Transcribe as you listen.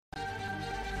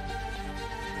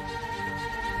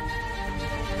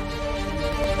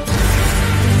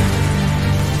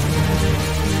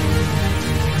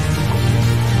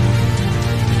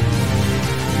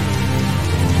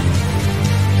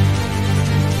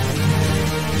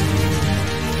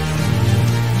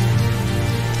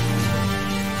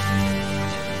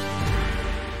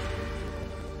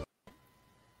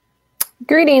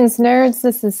Greetings, nerds.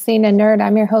 This is Cena Nerd.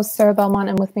 I'm your host, Sarah Belmont,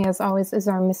 and with me, as always, is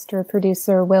our Mr.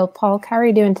 Producer, Will Polk. How are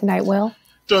you doing tonight, Will?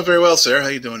 Doing very well, Sarah. How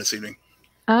are you doing this evening?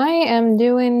 I'm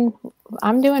doing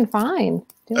fine.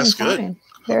 That's good.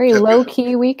 Very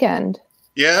low-key weekend.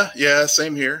 Yeah,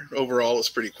 same here. Overall, it's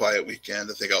a pretty quiet weekend.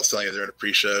 I think I was telling you there in the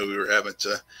pre-show, we were having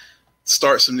to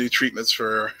start some new treatments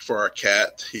for our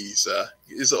cat. He's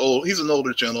an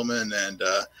older gentleman and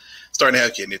starting to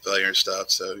have kidney failure and stuff.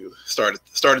 So he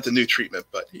started the new treatment,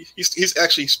 but he's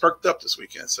actually perked up this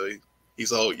weekend. So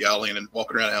he's all yowling and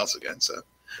walking around the house again. So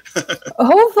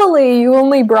hopefully you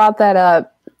only brought that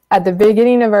up at the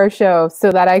beginning of our show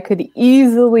so that I could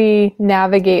easily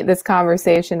navigate this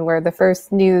conversation, where the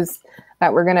first news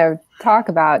that we're going to talk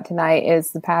about tonight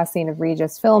is the passing of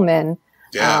Regis Philbin,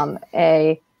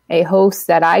 a host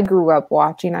that I grew up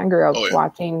watching. I grew up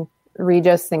watching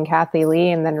Regis and Kathy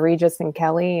Lee, and then Regis and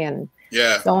Kelly, and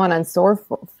so on and so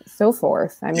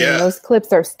forth. I mean, those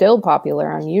clips are still popular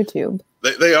on YouTube.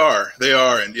 They are,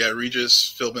 and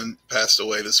Regis Philbin passed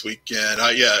away this weekend.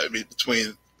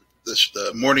 Between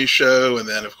the morning show and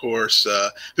then, of course,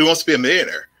 Who Wants to Be a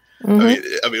Millionaire?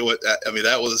 Mm-hmm.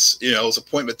 That was it was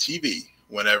appointment TV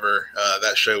whenever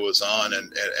that show was on,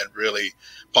 and really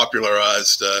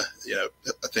popularized. I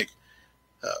think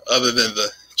other than the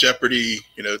Jeopardy,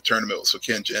 tournament with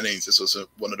Ken Jennings, this was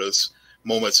one of those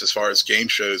moments as far as game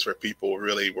shows where people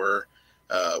really were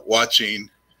watching,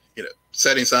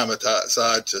 setting time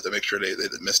aside to make sure they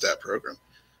didn't miss that program.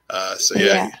 So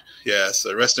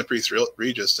rest in peace,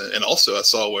 Regis. And also I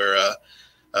saw where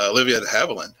Olivia de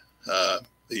Havilland,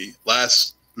 the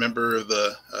last member of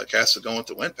the cast of Going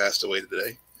to Win, passed away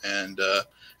today. And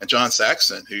John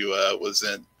Saxon, who was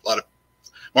in a lot of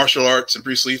martial arts, and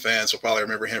Bruce Lee fans will probably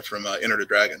remember him from Enter the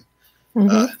Dragon.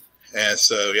 Mm-hmm.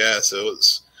 So it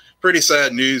was pretty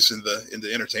sad news in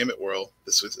the entertainment world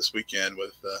this weekend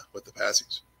with the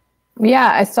passings.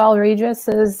 Yeah, I saw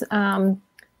Regis's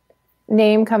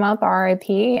name come up,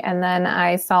 R.I.P., and then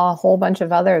I saw a whole bunch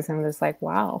of others and was like,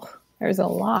 wow, there's a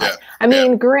lot. Yeah, I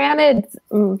mean, granted,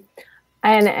 and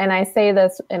I say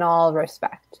this in all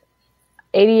respect,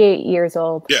 88 years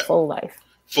old, full life.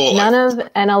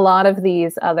 And a lot of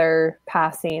these other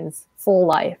passings, full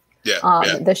life.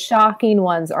 The shocking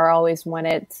ones are always when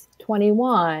it's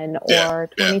 21 or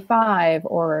 25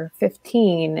 or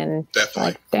 15, and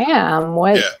like, damn,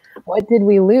 what did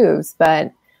we lose?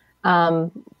 But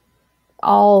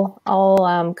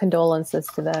all condolences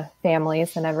to the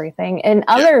families and everything. And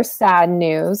other sad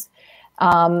news,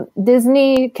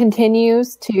 Disney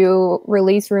continues to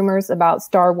release rumors about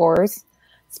Star Wars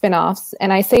spinoffs,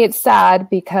 and I say it's sad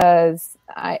because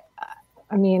I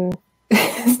mean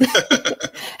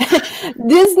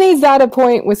Disney's at a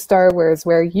point with Star Wars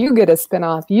where you get a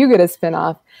spinoff,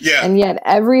 and yet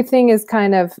everything is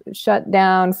kind of shut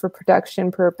down for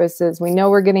production purposes. We know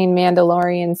we're getting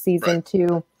Mandalorian season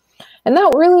 2, and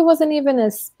that really wasn't even a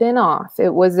spinoff.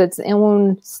 It was its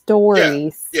own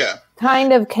story.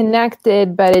 Kind of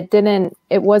connected, but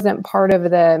it wasn't part of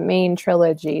the main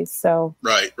trilogy. So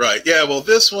right. Yeah, well,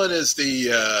 this one is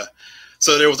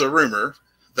so there was a rumor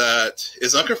that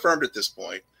is unconfirmed at this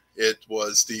point. It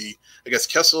was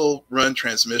Kessel Run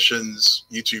Transmissions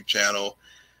YouTube channel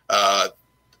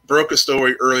broke a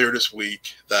story earlier this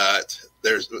week that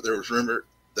there was rumor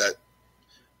that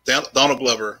Donald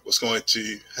Glover was going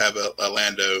to have a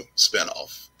Lando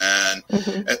spinoff, and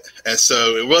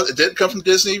so it didn't come from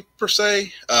Disney per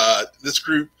se. This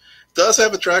group does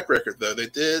have a track record, though. They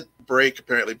did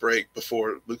apparently break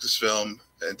before Lucasfilm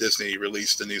and Disney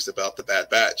released the news about the Bad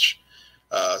Batch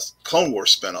Clone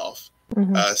Wars spinoff.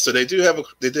 So they did have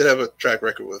a track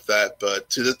record with that, but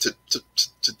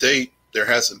to date there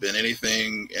hasn't been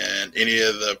anything and any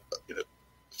of the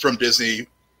from Disney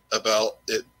about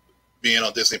it being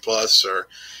on Disney Plus or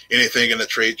anything in the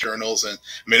trade journals. And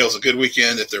I mean, it was a good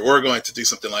weekend. If they were going to do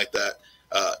something like that,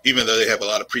 even though they have a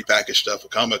lot of prepackaged stuff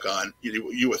at Comic-Con,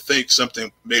 you would think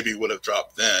something maybe would have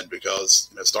dropped then,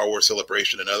 because Star Wars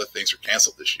Celebration and other things are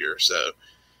canceled this year. So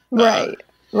right.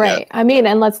 Yeah. I mean,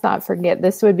 and let's not forget,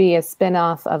 this would be a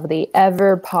spinoff of the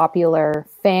ever popular,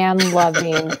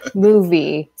 fan-loving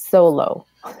movie Solo.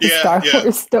 Star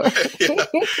Wars story.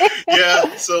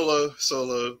 Solo.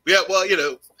 Yeah, well,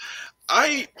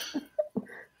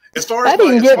 as far as I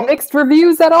didn't get mixed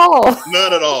reviews at all.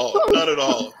 None at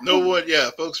all. No one.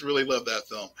 Yeah, folks really love that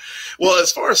film. Well,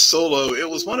 as far as Solo, it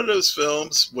was one of those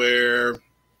films where,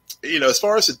 as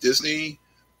far as the Disney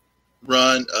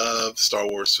run of Star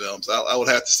Wars films, I would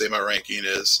have to say my ranking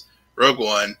is Rogue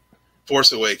One,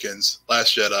 Force Awakens,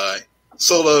 Last Jedi,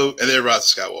 Solo, and then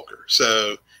Rise of Skywalker.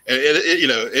 So And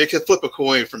it could flip a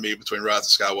coin for me between Rise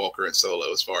of Skywalker and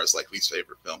Solo as far as like least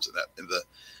favorite films in the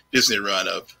Disney run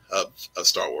of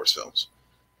Star Wars films.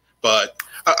 But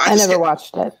I never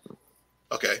watched it.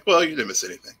 Okay, well, you didn't miss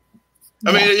anything.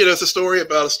 I mean, it's a story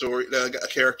about a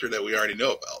character that we already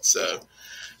know about. So,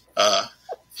 I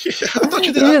thought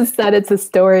you just said it's a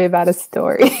story about a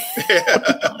story.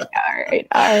 Yeah. All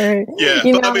right.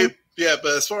 Yeah,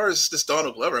 but as far as this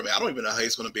Donald Glover, I don't even know how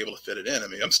he's going to be able to fit it in. I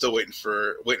mean, I'm still waiting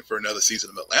for another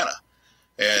season of Atlanta,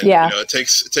 and it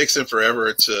takes him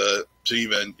forever to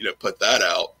even put that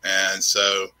out. And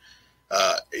so,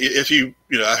 if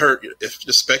I heard, if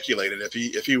just speculated,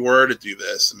 if he were to do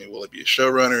this, I mean, will it be a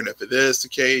showrunner? And if it is the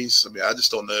case, I mean, I just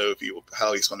don't know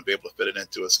how he's going to be able to fit it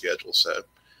into a schedule. So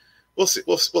we'll see.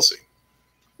 We'll see.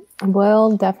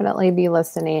 We'll definitely be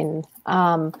listening.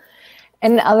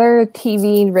 And other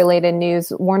TV-related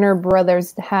news, Warner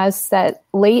Brothers has set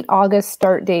late August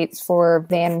start dates for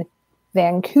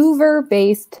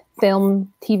Vancouver-based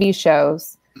film TV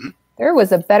shows. Mm-hmm. There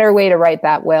was a better way to write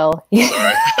that, Will.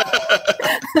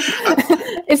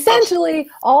 Essentially,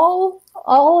 all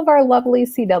of our lovely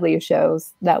CW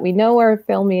shows that we know are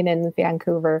filming in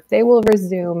Vancouver, they will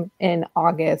resume in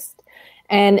August.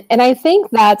 And I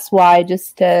think that's why,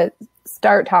 just to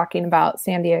start talking about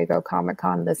San Diego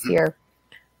Comic-Con this year,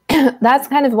 that's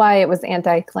kind of why it was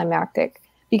anticlimactic,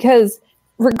 because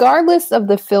regardless of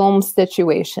the film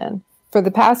situation, for the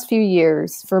past few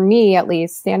years, for me at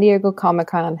least, San Diego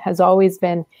Comic-Con has always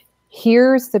been,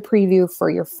 here's the preview for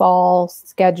your fall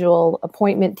schedule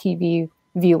appointment TV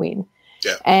viewing.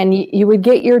 Yeah. And you would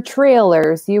get your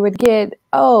trailers. You would get,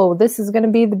 this is going to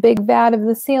be the big bad of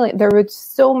the ceiling. There was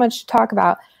so much to talk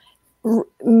about.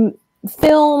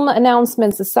 Film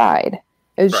announcements aside,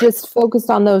 it was just focused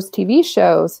on those TV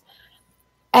shows.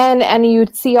 And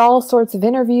you'd see all sorts of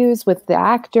interviews with the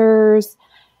actors.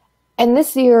 And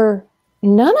this year,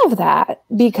 none of that,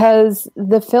 because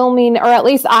the filming, or at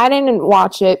least I didn't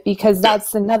watch it, because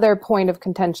that's another point of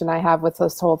contention I have with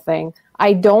this whole thing.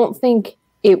 I don't think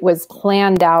it was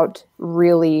planned out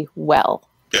really well,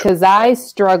 because I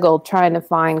struggled trying to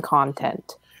find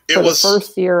content for the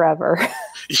first year ever.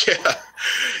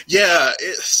 Yeah.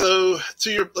 So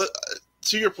to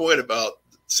your point about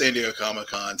San Diego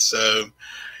Comic-Con, so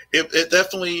it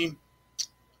definitely,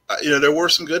 there were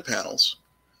some good panels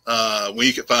when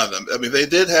you could find them. I mean, they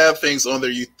did have things on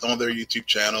their YouTube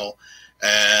channel,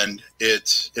 and they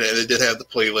did have the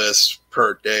playlist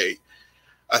per day.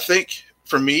 I think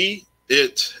for me,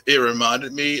 it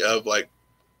reminded me of like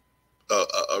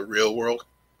a real world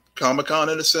Comic-Con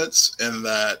in a sense, in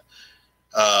that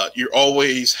you're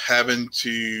always having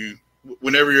to,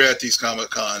 whenever you're at these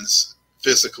Comic-Cons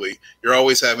physically, you're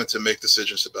always having to make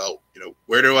decisions about,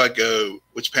 where do I go?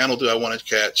 Which panel do I want to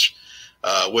catch?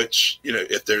 Which,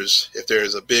 if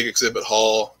there's a big exhibit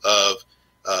hall of,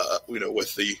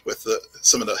 with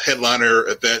some of the headliner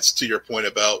events, to your point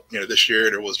about, this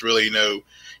year, there was really no,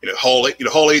 Hall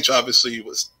H obviously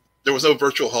there was no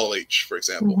virtual Hall H, for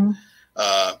example.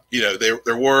 Mm-hmm.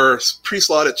 There were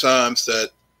pre-slotted times that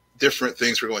different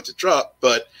things were going to drop,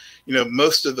 but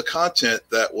most of the content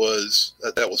that was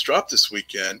dropped this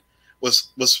weekend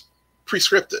was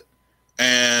pre-scripted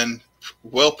and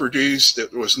well produced. There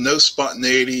was no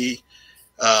spontaneity,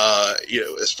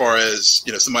 as far as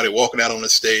somebody walking out on the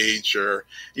stage, or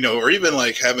even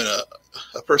like having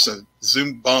a person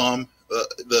Zoom bomb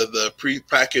the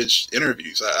pre-packaged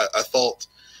interviews. I thought,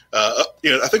 I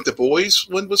think the boys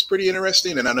one was pretty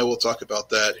interesting, and I know we'll talk about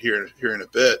that here in a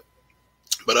bit.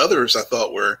 But others I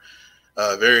thought were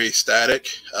very static.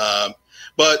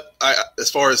 But as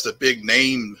far as the big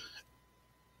name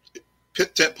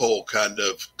tentpole kind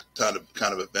of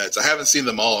events, I haven't seen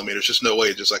them all. I mean, there's just no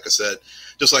way. Just like I said,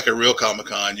 just like a real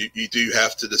Comic-Con, you do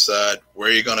have to decide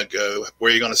where you're going to go,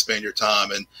 where you're going to spend your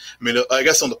time. And I mean, I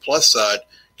guess on the plus side,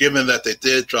 given that they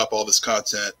did drop all this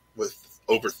content with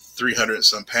over 300 and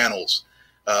some panels,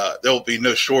 there will be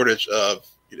no shortage of,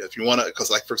 if you want to, because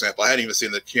like, for example, I hadn't even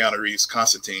seen the Keanu Reeves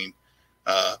Constantine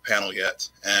panel yet.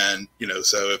 And,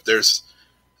 so if there's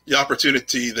the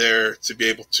opportunity there to be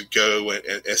able to go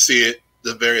and see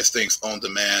the various things on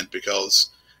demand, because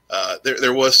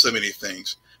there was so many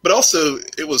things, but also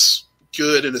it was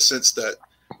good in the sense that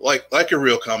like a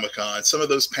real Comic-Con, some of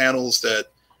those panels that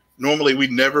normally we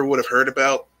never would have heard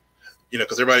about,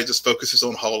 because everybody just focuses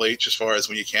on Hall H as far as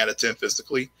when you can't attend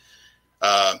physically.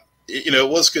 It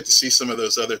was good to see some of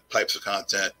those other types of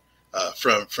content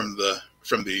from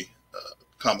the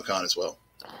Comic-Con as well.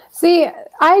 See,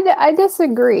 I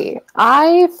disagree.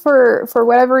 For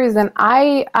whatever reason,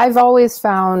 I've always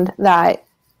found that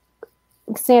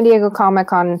San Diego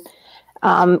Comic-Con,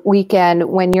 weekend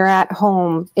when you're at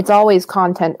home, it's always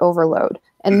content overload.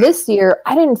 And this year,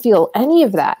 I didn't feel any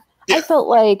of that. Yeah. I felt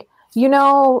like,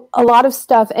 a lot of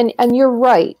stuff, and you're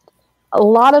right. A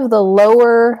lot of the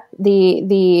lower,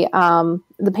 the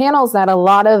panels that a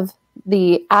lot of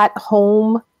the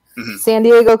at-home San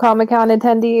Diego Comic-Con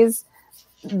attendees,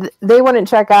 they wouldn't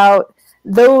check out.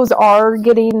 Those are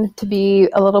getting to be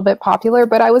a little bit popular,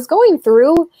 but I was going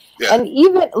through and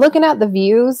even looking at the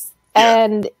views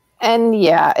and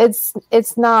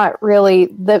it's not really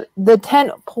the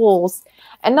tent poles,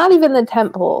 and not even the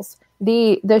tent poles.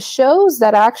 The shows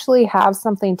that actually have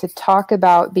something to talk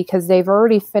about because they've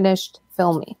already finished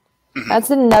filming.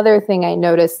 That's another thing I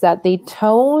noticed, that the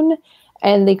tone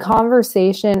and the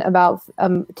conversation about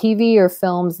TV or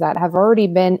films that have already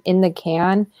been in the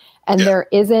can, and there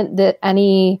isn't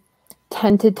any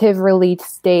tentative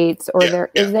release dates, or there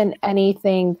isn't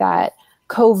anything that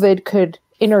COVID could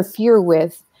interfere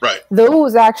with. Right.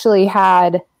 Those actually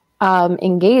had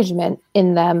engagement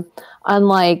in them,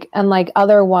 unlike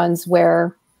other ones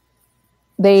where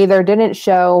they either didn't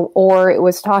show, or it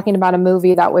was talking about a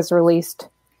movie that was released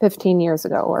 15 years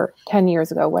ago or 10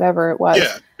 years ago, whatever it was.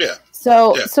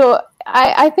 So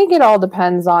I think it all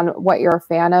depends on what you're a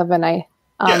fan of, and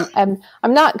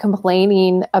I'm not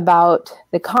complaining about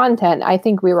the content. I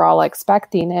think we were all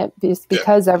expecting it just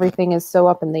because everything is so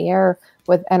up in the air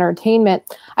with entertainment.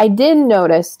 I did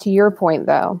notice, to your point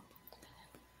though,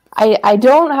 I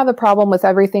don't have a problem with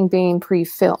everything being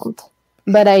pre-filmed,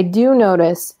 but I do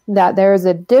notice that there's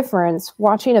a difference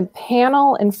watching a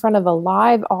panel in front of a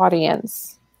live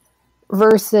audience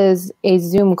versus a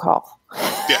Zoom call.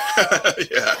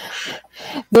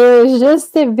 There is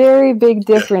just a very big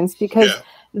difference because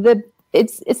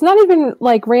it's not even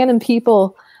like random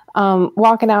people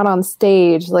walking out on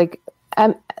stage. Like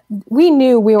we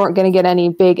knew we weren't going to get any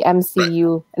big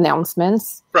MCU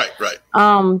announcements. Right.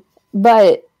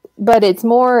 But it's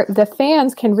more, the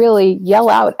fans can really yell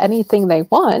out anything they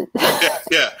want.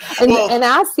 And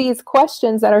ask these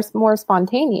questions that are more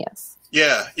spontaneous.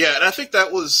 Yeah. And I think I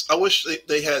wish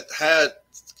they had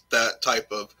that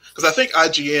type of, because I think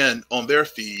IGN on their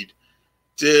feed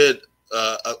did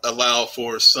allow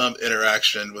for some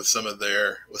interaction with some of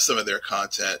their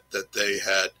content that they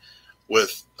had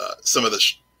with some of the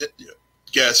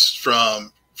guests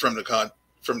from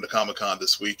the Comic-Con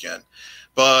this weekend.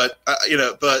 But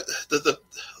the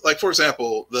like, for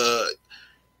example, as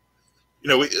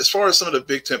far as some of the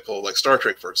big tentpole, like Star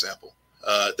Trek, for example,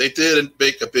 they did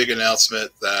make a big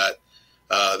announcement that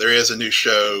there is a new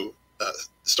show,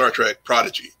 Star Trek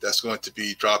Prodigy, that's going to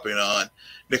be dropping on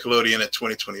Nickelodeon in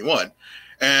 2021.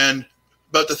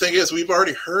 But the thing is, we've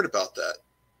already heard about that,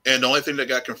 and the only thing that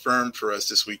got confirmed for us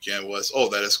this weekend was,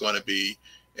 that it's going to be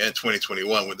in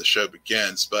 2021 when the show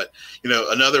begins. But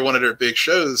another one of their big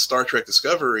shows, Star Trek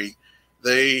Discovery,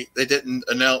 they didn't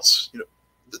announce.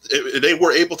 They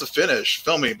were able to finish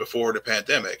filming before the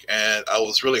pandemic, and I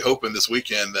was really hoping this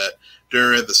weekend that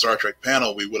during the Star Trek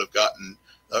panel we would have gotten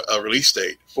a release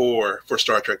date for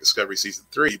Star Trek Discovery season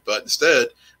 3. But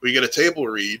instead, we get a table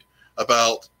read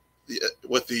about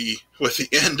with the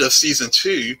end of season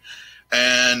 2,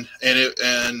 and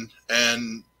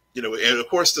of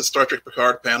course the Star Trek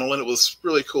Picard panel, and it was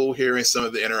really cool hearing some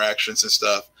of the interactions and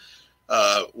stuff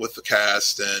with the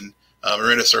cast, and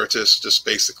Marina Sirtis just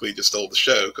basically just stole the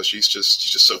show because she's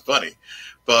just so funny.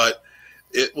 But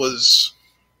it was,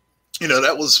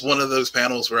 that was one of those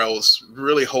panels where I was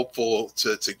really hopeful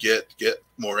to get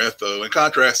more info, in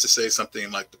contrast to say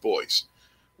something like The Boys,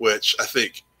 which I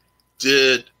think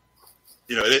did,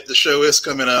 the show is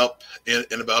coming up in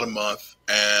about a month,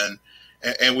 and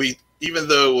we, even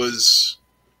though it was,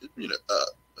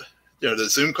 the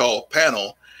Zoom call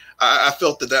panel, I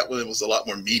felt that one was a lot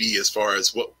more meaty as far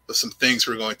as what some things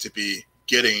we're going to be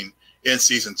getting in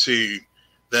season 2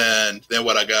 than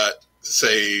what I got,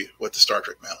 say, with the Star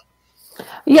Trek panel.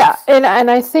 Yeah, and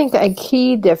I think a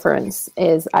key difference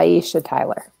is Aisha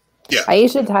Tyler. Yeah.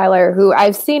 Aisha Tyler, who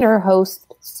I've seen her host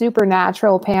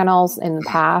Supernatural panels in the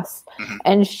past,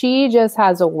 and she just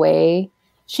has a way.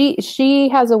 She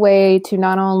has a way to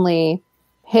not only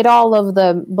hit all of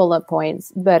the bullet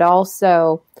points, but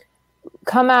also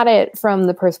come at it from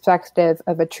the perspective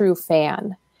of a true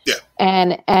fan. Yeah.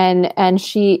 And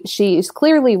she's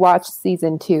clearly watched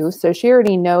season 2, so she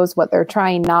already knows what they're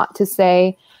trying not to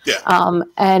say. Yeah.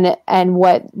 And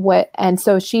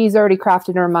so she's already crafted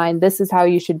in her mind, this is how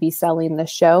you should be selling the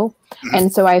show.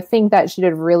 And so I think that she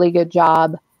did a really good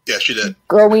job. Yeah, she did.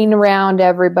 Going around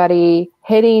everybody,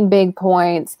 hitting big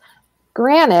points.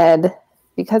 Granted,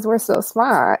 because we're so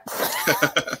smart,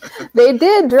 they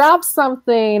did drop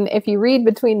something, if you read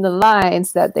between the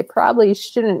lines, that they probably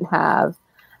shouldn't have.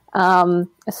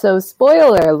 So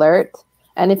spoiler alert.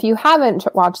 And if you haven't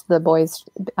watched the boys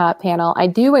panel, I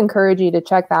do encourage you to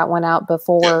check that one out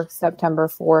before September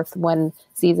 4th, when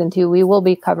season 2, we will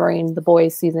be covering the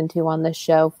boys season 2 on this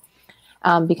show,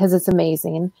 because it's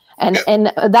amazing.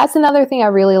 And that's another thing I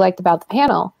really liked about the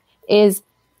panel, is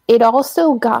it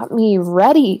also got me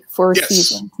ready for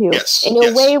season 2 in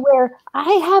a way where I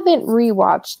haven't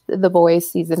rewatched The Boys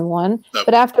season 1,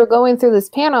 but after going through this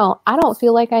panel, I don't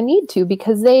feel like I need to,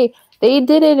 because they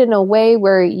did it in a way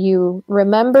where you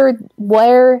remembered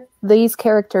where these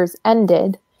characters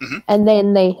ended, and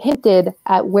then they hinted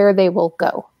at where they will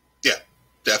go. Yeah,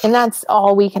 definitely. And that's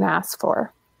all we can ask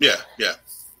for. Yeah.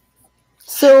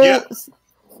 So,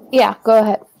 go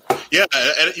ahead. Yeah,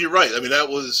 and you're right. I mean,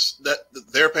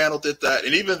 their panel did that,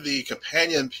 and even the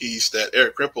companion piece that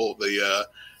Eric Kripke, the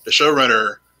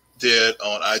showrunner, did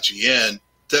on IGN,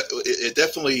 it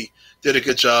definitely did a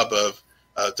good job of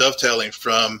dovetailing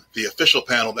from the official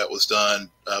panel that was done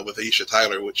with Aisha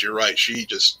Tyler. Which, you're right, she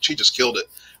just killed it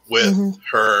with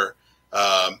her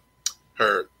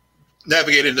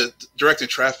navigating the directing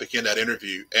traffic in that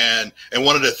interview. And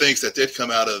one of the things that did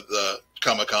come out of the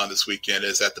Comic-Con this weekend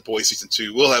is that The Boys season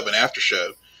 2 will have an after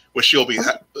show, which she'll be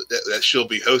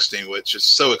hosting, which is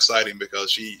so exciting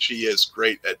because she is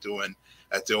great at doing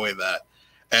that.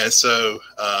 And so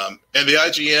and the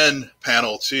IGN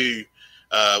panel too,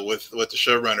 with the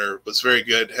showrunner, was very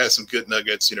good. Had some good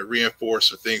nuggets, reinforced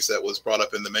the things that was brought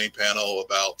up in the main panel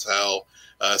about how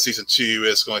season 2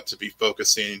 is going to be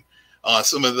focusing on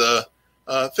some of the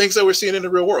things that we're seeing in the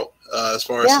real world, as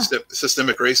far as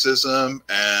systemic racism,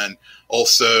 and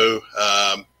also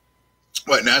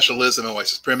white nationalism and white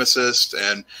supremacists.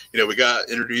 And we got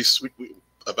introduced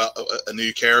about a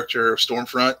new character,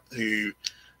 Stormfront, who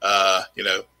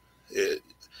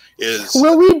is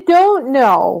well, we don't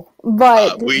know,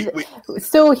 but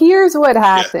so here's what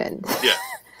happened. Yeah.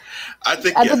 I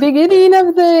think at the beginning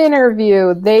of the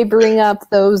interview, they bring up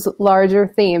those larger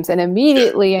themes, and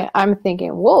immediately I'm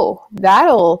thinking, whoa, I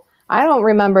don't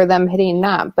remember them hitting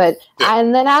that. But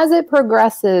and then as it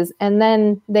progresses, and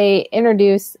then they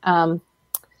introduce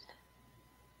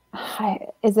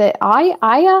is it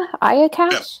Aya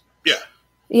Cash?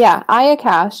 Yeah, Aya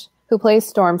Cash, who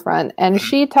plays Stormfront, and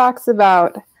she talks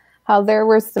about how there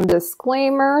were some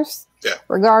disclaimers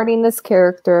regarding this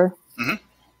character.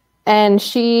 And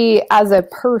she, as a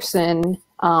person,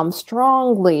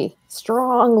 strongly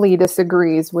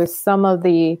disagrees with some of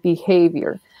the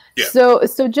behavior. Yeah.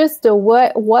 So just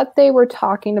what they were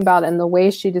talking about and the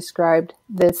way she described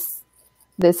this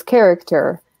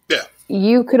character,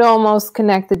 you could almost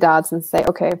connect the dots and say,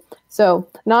 okay, so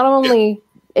not only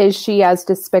is she as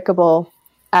despicable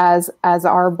as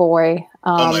our boy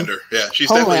Homelander, she's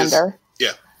Homelander.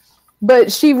 Yeah.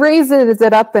 But she raises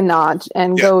it up a notch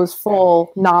and goes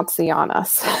full Nazi on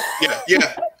us.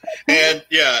 And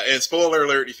spoiler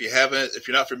alert, if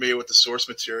you're not familiar with the source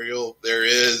material, there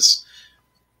is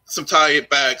some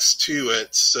tie-backs to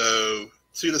it. So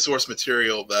to the source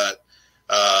material that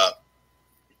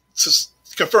just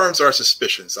confirms our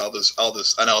suspicions. I'll just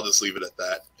leave it at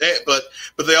that.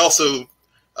 But they also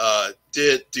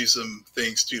did do some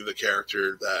things to the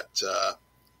character that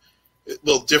it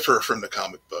will differ from the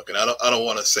comic book, and I don't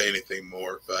want to say anything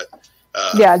more, but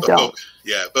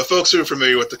folks who are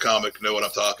familiar with the comic know what I'm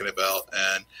talking about,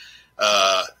 and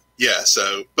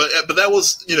but that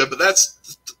was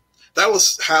that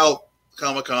was how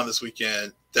Comic-Con this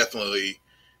weekend definitely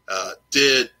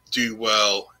did do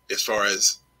well as far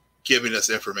as giving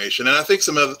us information, and I think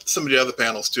some of the other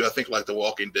panels too. I think like The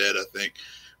Walking Dead, I think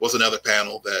was another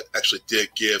panel that actually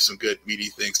did give some good meaty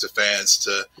things to fans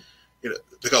to.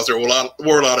 Because there were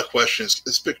a lot of questions,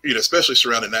 especially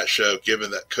surrounding that show,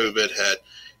 given that COVID had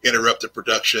interrupted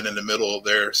production in the middle of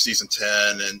their season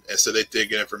 10, and so they did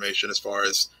get information as far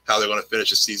as how they're going to finish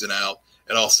the season out,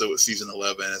 and also with season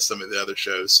 11 and some of the other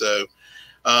shows. So,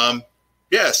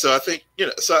 so I think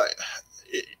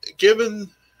given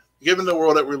the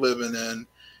world that we're living in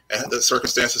and the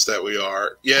circumstances that we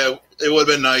are, it would have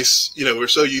been nice. We're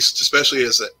so used to, especially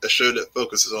as a show that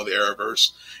focuses on the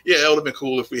Arrowverse. It would have been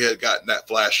cool if we had gotten that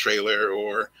Flash trailer,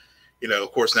 or,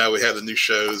 of course, now we have the new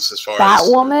shows as far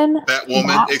Batwoman. as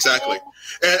Batwoman, exactly.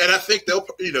 And I think they'll,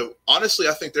 honestly,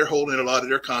 I think they're holding a lot of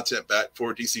their content back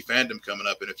for DC Fandom coming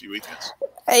up in a few weekends.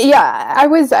 Yeah, I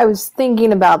was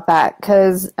thinking about that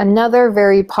because another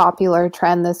very popular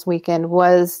trend this weekend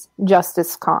was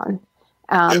Justice Con.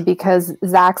 Because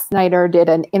Zack Snyder did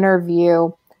an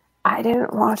interview. I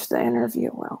didn't watch the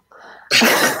interview well.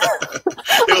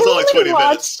 It was only 20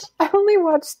 minutes. I only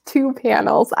watched 2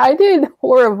 panels. I did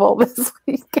horrible this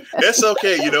weekend. It's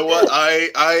okay. You know what?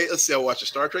 Let's see. I watched a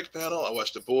Star Trek panel. I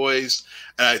watched The Boys,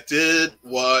 and I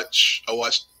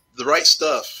watched The Right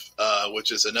Stuff,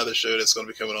 which is another show that's going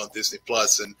to be coming on Disney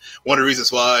Plus. And one of the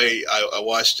reasons why I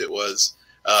watched it was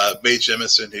Mae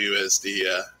Jemison, who is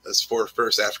the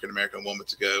first African American woman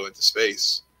to go into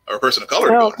space, or a person of color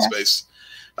to go into space.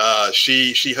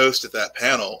 She hosted that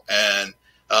panel, and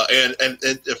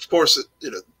of course,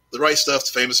 The Right Stuff,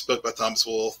 the famous book by Thomas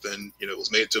Wolfe, and it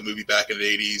was made into a movie back in the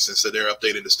 80s, and so they're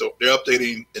updating the story. They're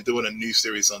updating and doing a new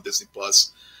series on Disney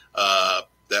Plus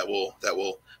that will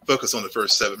focus on the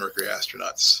first 7 Mercury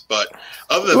astronauts. But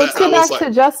other than Let's that, go back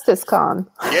to Justice Con.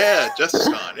 Yeah, Justice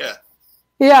Con, yeah.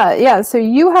 Yeah. So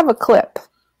you have a clip,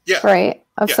 right,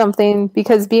 of something,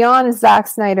 because beyond Zack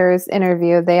Snyder's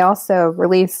interview, they also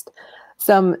released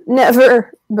some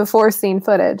never before seen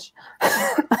footage.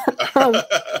 All right.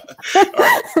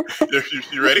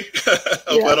 You ready?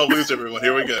 Hope I don't lose everyone.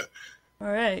 Here we go. All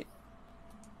right.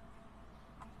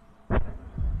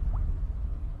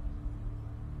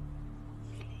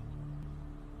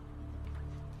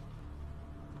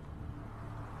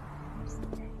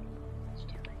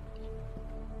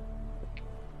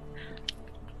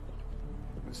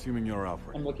 Assuming you're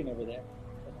Alfred. I'm looking over there.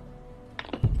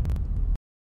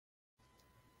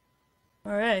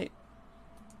 All right.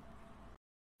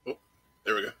 Oh,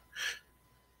 there we go.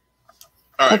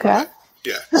 All right. Okay.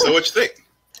 Yeah. So what you think?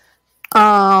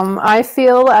 I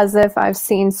feel as if I've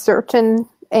seen certain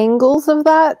angles of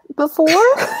that before.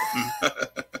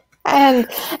 and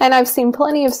I've seen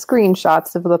plenty of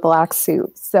screenshots of the black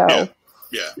suit. So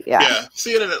yeah.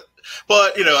 Seeing it,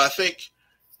 but I think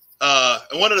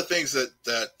one of the things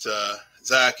that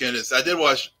Zach is, I did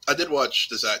watch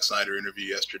the Zack Snyder interview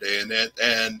yesterday,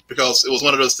 and because it was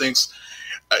one of those things,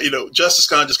 Justice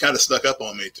Con just kind of snuck up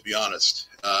on me, to be honest.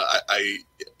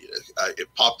 It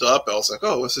popped up. I was like,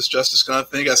 oh, what's this Justice Con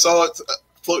thing? I saw it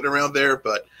floating around there,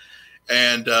 but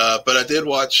I did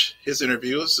watch his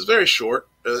interview. It was very short.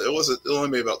 It only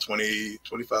made about 20,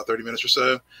 25, 30 minutes or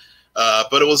so.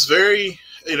 But it was very,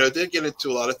 it did get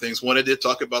into a lot of things. One, it did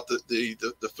talk about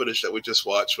the footage that we just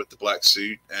watched with the black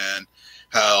suit and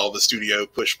how the studio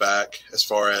pushed back as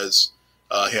far as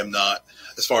not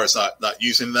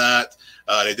using that.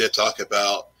 They did talk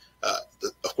about,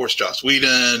 of course, Joss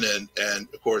Whedon and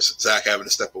of course, Zach having to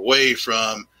step away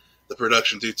from the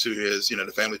production due to his,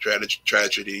 the family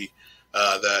tragedy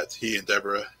that he and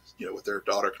Deborah, with their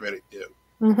daughter committed,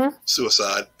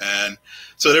 suicide. And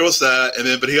so there was that. And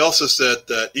then, but he also said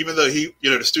that even though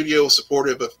the studio was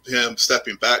supportive of him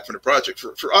stepping back from the project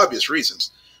for obvious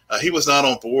reasons, he was not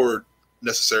on board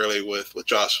necessarily with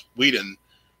Joss Whedon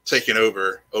taking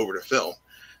over the film.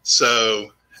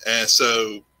 So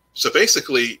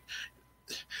basically,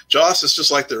 Joss is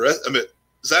just like the rest. I mean,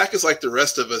 Zach is like the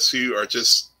rest of us who are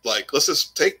just like, let's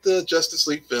just take the Justice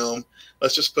League film,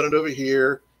 let's just put it over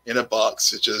here in a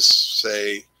box and just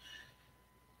say,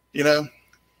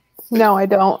 No, I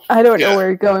don't. I don't know where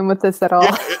you're going with this at all.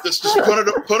 Just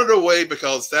put it away,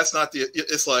 because that's not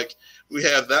it's like we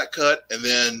have that cut, and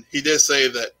then he did say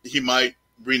that he might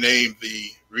rename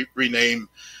the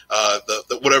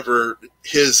whatever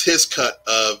his cut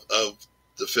of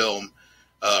the film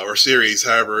or series,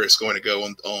 however it's going to go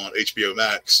on HBO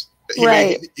Max.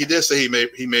 He did say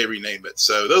he may rename it.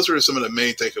 So those were some of the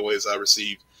main takeaways I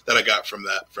received that I got from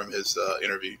his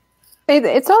interview.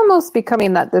 It's almost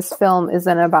becoming that this film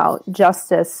isn't about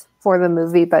justice for the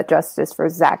movie, but justice for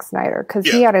Zack Snyder, because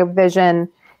he had a vision,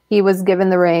 he was given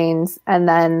the reins, and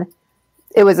then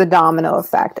it was a domino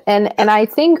effect. And I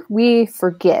think we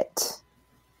forget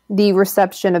the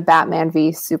reception of Batman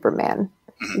v Superman,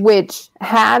 which,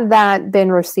 had that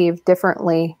been received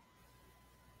differently,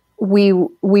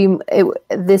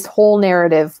 this whole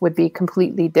narrative would be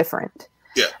completely different.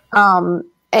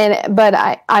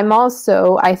 But I'm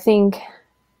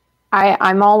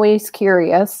always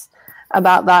curious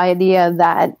about the idea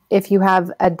that if you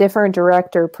have a different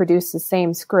director produce the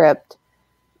same script,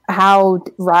 how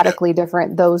radically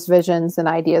different those visions and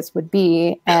ideas would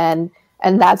be. And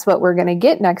that's what we're going to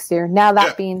get next year. Now,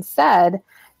 that being said,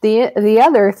 the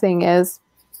other thing is,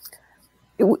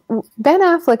 Ben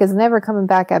Affleck is never coming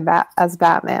back as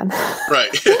Batman.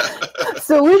 Right.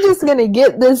 So we're just going to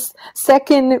get this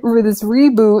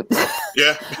reboot.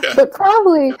 Yeah. But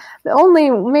probably only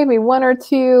maybe one or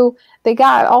two. They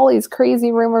got all these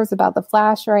crazy rumors about the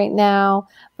Flash right now.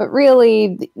 But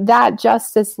really, that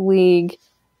Justice League,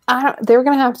 they're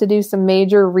going to have to do some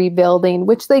major rebuilding,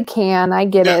 which they can. I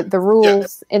get it. The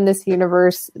rules in this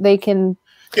universe, they can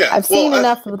Yeah, I've seen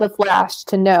enough of The Flash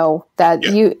to know that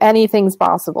anything's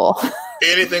possible.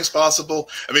 Anything's possible.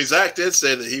 I mean, Zach did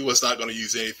say that he was not going to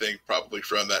use anything probably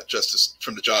from the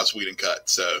Joss Whedon cut.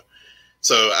 So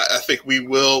I think we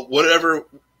will whatever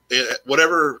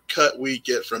cut we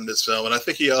get from this film, and I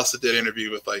think he also did interview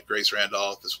with like Grace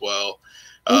Randolph as well.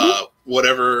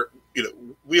 Whatever,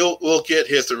 we'll get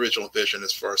his original vision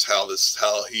as far as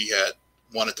how he had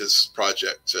wanted this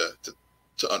project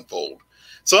to unfold.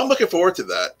 So I'm looking forward to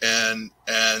that, and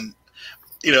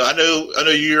I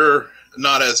know you're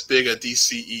not as big a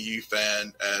DCEU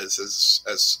fan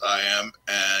as I am,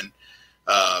 and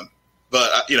but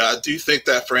I do think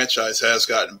that franchise has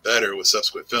gotten better with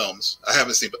subsequent films. I've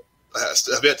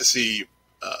yet to see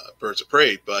Birds of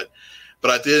Prey, but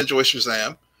I did enjoy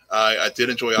Shazam. I did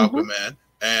enjoy Aquaman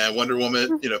and Wonder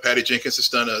Woman. Patty Jenkins has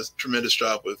done a tremendous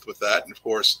job with that, and of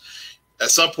course, at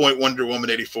some point, Wonder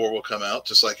Woman 84 will come out,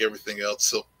 just like everything else.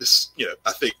 So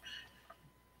I think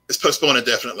it's postponed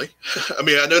indefinitely. I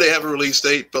mean, I know they have a release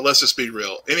date, but let's just be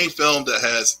real. Any film that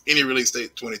has any release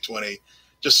date 2020,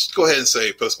 just go ahead and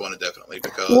say postponed indefinitely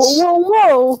because.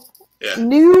 Whoa! Yeah.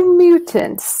 New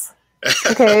Mutants.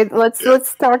 Okay,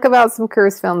 let's talk about some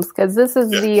curse films because this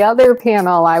is the other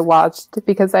panel I watched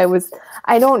because I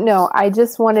don't know. I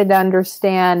just wanted to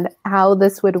understand how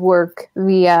this would work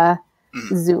via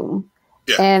Zoom.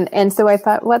 Yeah. And so I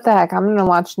thought, what the heck? I'm going to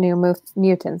watch New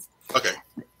Mutants. Okay.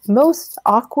 Most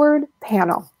awkward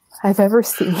panel I've ever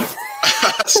seen.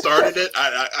 I started it.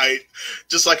 I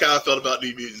just like how I felt about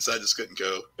New Mutants. I just couldn't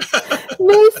go.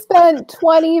 They spent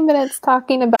 20 minutes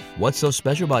talking about. What's so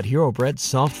special about Hero Bread's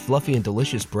soft, fluffy, and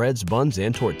delicious breads, buns,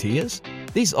 and tortillas?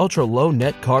 These ultra-low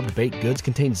net-carb baked goods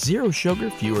contain zero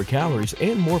sugar, fewer calories,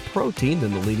 and more protein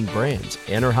than the leading brands,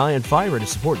 and are high in fiber to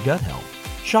support gut health.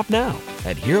 Shop now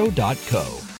at hero.co.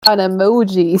 On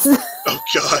emojis. Oh,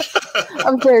 God.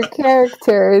 of their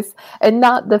characters and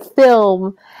not the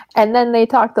film. And then they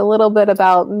talked a little bit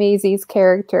about Maisie's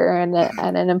character and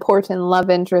an important love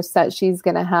interest that she's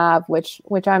going to have, which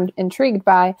I'm intrigued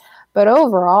by. But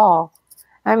overall,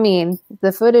 I mean,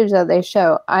 the footage that they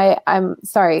show, I'm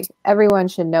sorry, everyone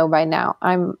should know by now.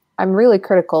 I'm really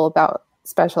critical about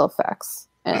special effects,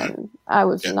 and I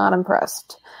was not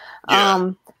impressed.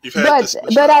 Yeah.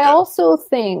 But I also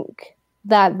think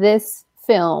that this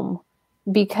film,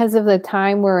 because of the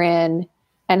time we're in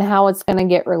and how it's going to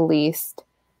get released,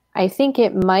 I think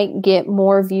it might get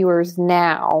more viewers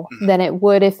now than it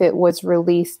would if it was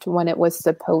released when it was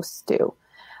supposed to.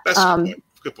 That's a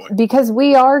good point. Because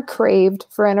we are craved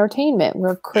for entertainment.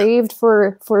 We're craved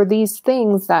for these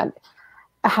things that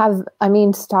have, I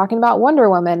mean, talking about Wonder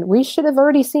Woman, we should have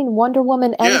already seen Wonder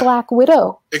Woman and Black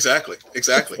Widow. Exactly.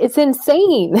 It's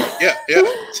insane. Yeah.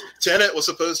 Tenet was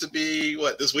supposed to be,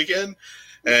 this weekend?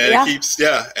 And it keeps,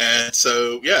 And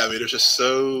so, I mean, there's just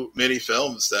so many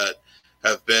films that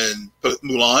have been,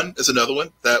 Mulan is another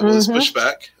one that was pushed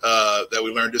back, that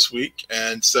we learned this week.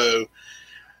 And so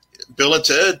Bill and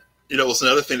Ted, was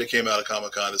another thing that came out of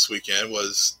Comic-Con this weekend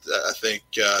was, I think,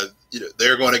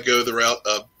 they're going to go the route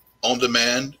of on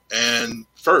demand and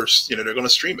first, they're going to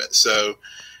stream it. So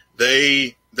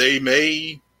they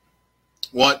may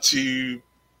want to,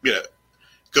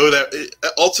 go that.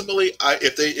 Ultimately,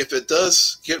 if it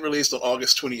does get released on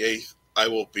August 28th, I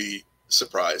will be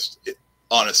surprised.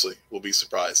 Honestly, will be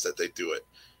surprised that they do it.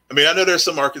 I mean, I know there's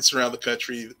some markets around the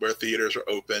country where theaters are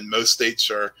open. Most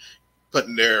states are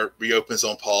putting their reopens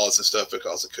on pause and stuff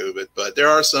because of COVID, but there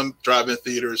are some drive-in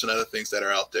theaters and other things that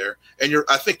are out there. And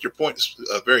I think your point is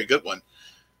a very good one.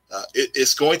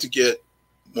 It's going to get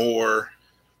more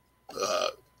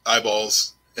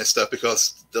eyeballs and stuff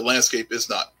because the landscape is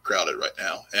not crowded right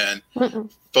now, and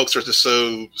folks are just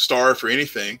so starved for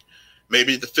anything.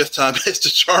 Maybe the fifth time is the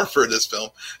charm for this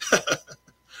film.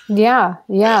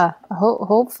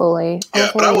 Hopefully.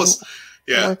 But I was,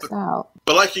 works out.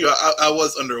 But like you, I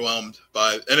was underwhelmed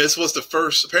by, and this was the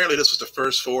first. Apparently, this was the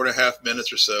first 4.5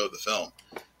 minutes or so of the film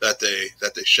that they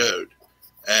showed,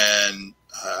 and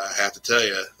I have to tell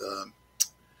you,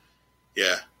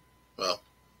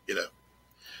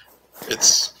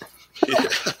 it's.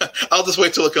 I'll just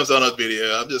wait till it comes out on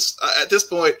video. I'm just at this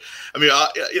point. I mean,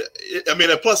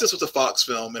 and plus this was a Fox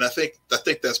film, and I think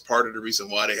that's part of the reason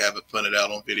why they haven't put it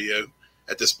out on video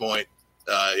at this point.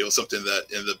 It was something that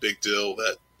in the big deal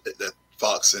that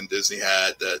Fox and Disney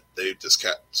had that they just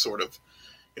kept sort of,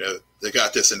 they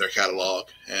got this in their catalog,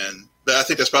 and I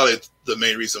think that's probably the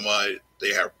main reason why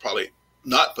they have probably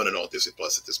not put it on Disney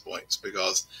Plus at this point. It's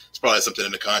because it's probably something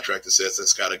in the contract that says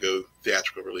it's got to go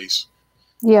theatrical release.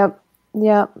 Yep.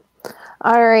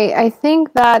 All right. I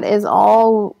think that is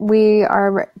all we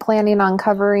are planning on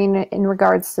covering in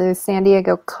regards to San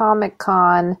Diego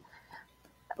Comic-Con.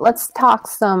 Let's talk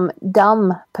some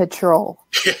Dumb Patrol.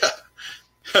 Yeah.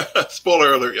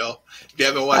 Spoiler alert, y'all. If you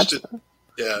haven't watched it,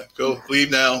 yeah, go leave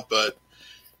now. But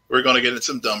we're going to get into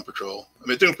some Doom Patrol.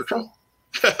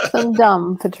 Some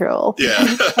Dumb Patrol. Yeah.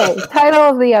 Hey, title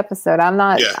of the episode. I'm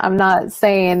not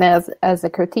saying as a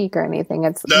critique or anything.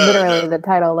 It's literally the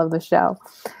title of the show.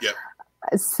 Yeah.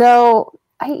 So,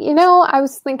 I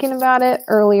was thinking about it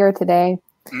earlier today.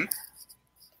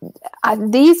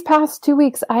 Mm-hmm. These past 2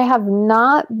 weeks, I have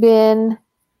not been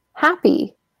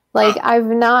happy. Like I've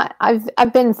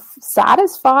been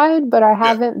satisfied, but I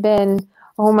haven't been,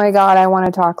 oh my God, I want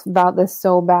to talk about this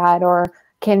so bad. Or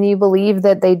can you believe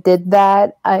that they did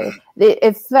that?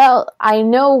 It felt, I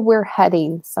know we're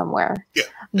heading somewhere,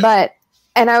 and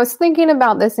I was thinking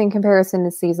about this in comparison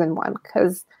to season 1,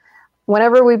 because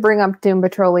whenever we bring up Doom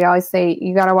Patrol, we always say,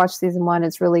 you got to watch season 1.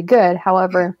 It's really good.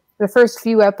 However, the first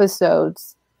few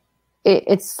episodes,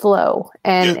 it's slow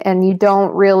and you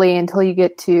don't really until you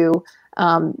get to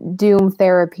Doom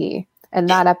Therapy and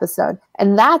that episode.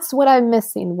 And that's what I'm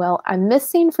missing. Well, I'm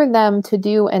missing for them to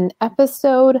do an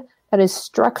episode that is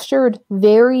structured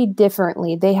very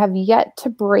differently. They have yet to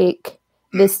break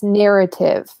this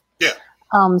narrative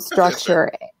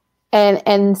structure.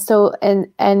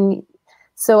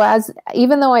 So as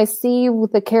even though I see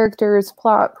with the characters'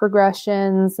 plot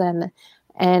progressions and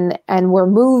we're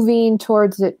moving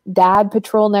towards Dad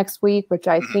Patrol next week, which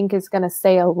I think is going to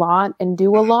say a lot and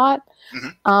do a lot.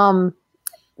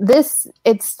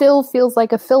 It still feels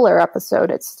like a filler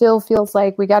episode. It still feels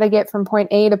like we got to get from point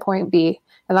A to point B,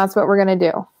 and that's what we're going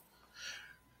to do.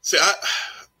 See,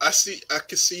 I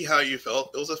can see how you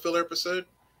felt it was a filler episode.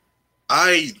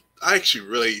 I actually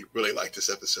really, really liked this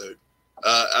episode.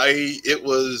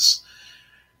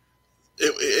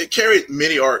 It carried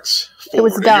many arcs forward. It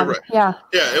was dumb. Right. Yeah,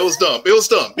 it was dumb.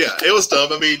 Yeah, it was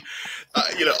dumb. I mean,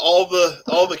 all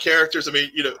the characters. I mean,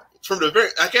 from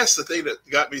I guess the thing that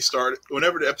got me started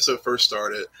whenever the episode first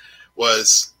started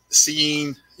was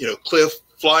seeing, Cliff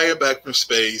flying back from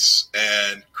space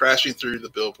and crashing through the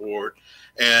billboard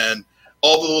and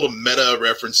all the little meta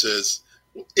references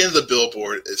in the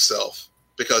billboard itself.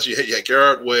 Because you had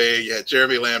Gerard Way, you had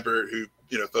Jeremy Lambert, who,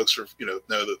 folks know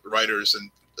the writers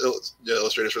and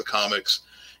illustrators for the comics.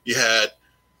 You had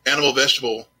Animal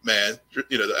Vegetable Man,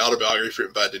 the autobiography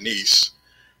written by Denise.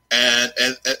 And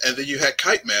then you had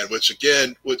Kite Man, which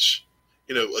again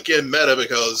meta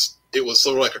because it was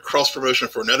sort of like a cross promotion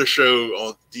for another show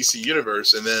on DC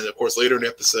Universe. And then of course later in the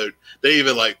episode, they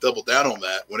even doubled down on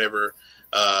that whenever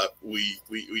we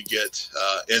get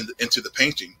into the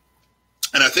painting.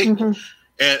 And I think, and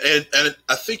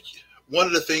I think one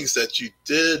of the things that you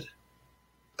did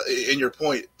in your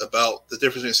point about the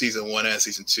difference between season 1 and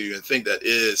season 2, and think that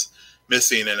is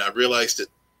missing, and I realized it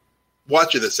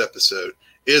watching this episode,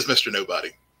 is Mr.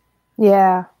 Nobody.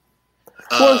 Yeah.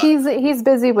 Well, he's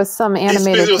busy with some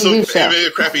animated TV show. A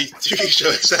crappy TV show,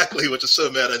 exactly, which is so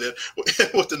mad I did,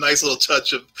 with the nice little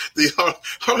touch of the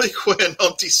Harley Quinn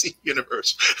on DC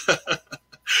Universe.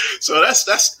 So that's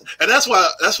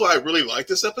why I really like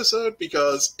this episode,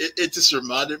 because it just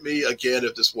reminded me again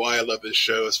of just why I love this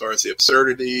show, as far as the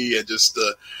absurdity and just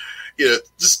the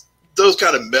just those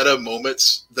kind of meta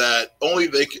moments that only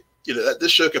they could, that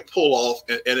this show can pull off,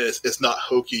 and it's not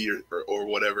hokey or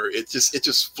whatever. It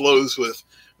just flows with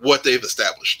what they've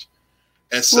established,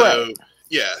 and so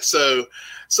so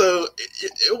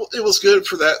it was good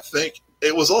for that thing.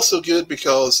 It was also good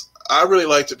because I really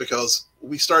liked it because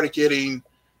we started getting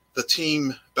the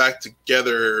team back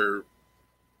together,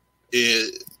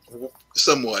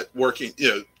 somewhat working,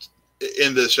 in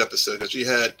this episode, because you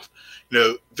had,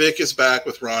 Vic is back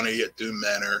with Ronnie at Doom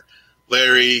Manor.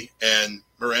 Larry and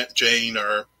Jane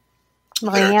are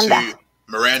there too.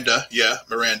 Miranda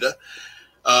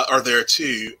are there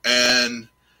too, and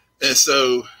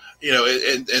so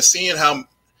and seeing how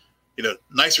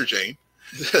nicer Jane,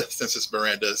 since it's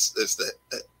Miranda is the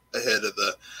head of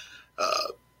the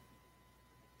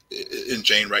in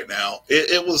Jane right now.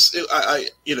 It was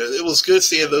good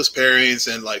seeing those pairings,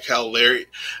 and how Larry.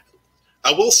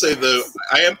 I will say though,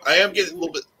 I am getting a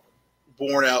little bit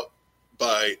worn out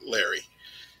by Larry.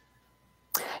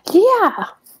 Yeah.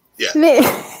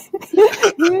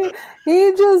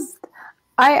 He just,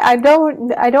 I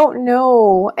don't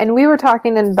know. And we were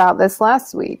talking about this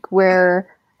last week, where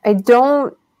he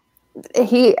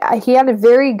had a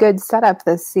very good setup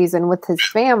this season with his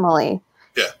family.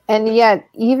 Yeah. And yet,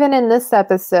 even in this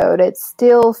episode, we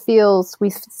still feel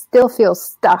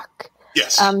stuck.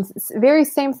 Yes. Very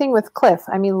same thing with Cliff.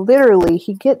 I mean, literally,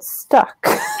 he gets stuck.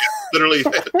 literally,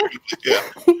 yeah.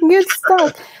 He gets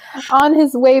stuck on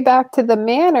his way back to the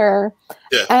manor.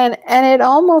 Yeah. And it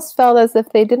almost felt as if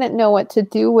they didn't know what to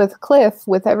do with Cliff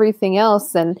with everything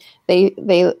else. And they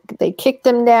kicked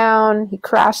him down. He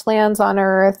crash lands on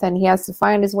Earth and he has to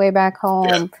find his way back home.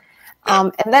 Yeah.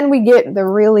 And then we get the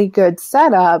really good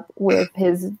setup with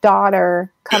his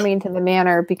daughter coming to the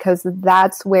manor, because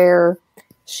that's where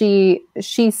she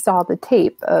saw the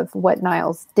tape of what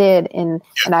Niles did. And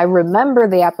I remember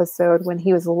the episode when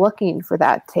he was looking for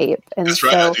that tape. And that's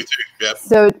right, I do too. Yeah.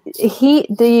 So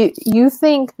you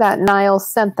think that Niles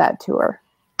sent that to her?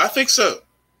 I think so.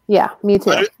 Yeah, me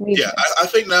too. I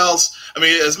think Niles, I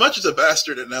mean, as much as a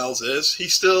bastard that Niles is, he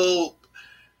still...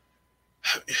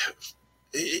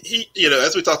 He, you know,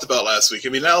 as we talked about last week, I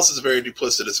mean, Niles is a very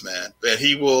duplicitous man, and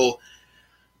he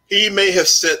may have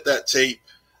sent that tape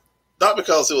not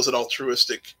because it was an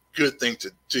altruistic good thing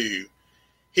to do.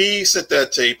 He sent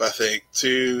that tape, I think,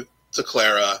 to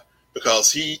Clara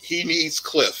because he needs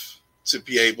Cliff to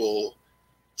be able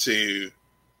to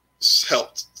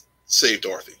help save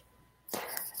Dorothy.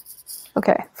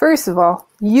 Okay, first of all,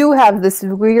 you have this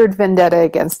weird vendetta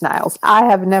against Niles. I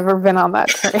have never been on that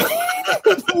train.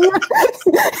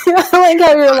 Like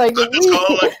how you're like,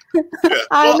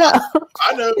 I know.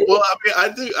 Well, I mean, I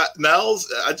do.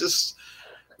 Niles, I just,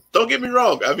 don't get me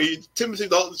wrong. I mean, Timothy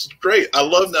Dalton's great. I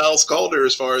love Niles Calder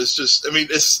as far as just, I mean,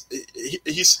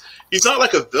 he's not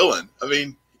like a villain. I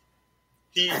mean,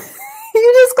 you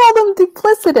just called him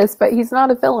duplicitous, but he's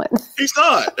not a villain. He's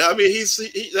not. I mean,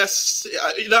 that's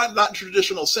not in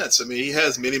traditional sense. I mean, he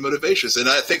has many motivations, and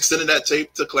I think sending that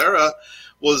tape to Clara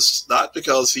was not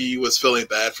because he was feeling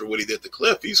bad for what he did to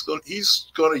Cliff. He's going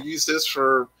to use this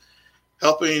for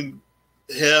helping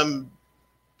him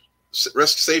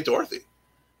save Dorothy.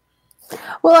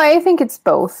 Well, I think it's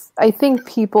both. I think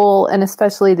people, and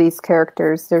especially these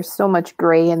characters, there's so much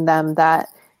gray in them that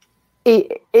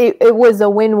it was a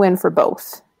win-win for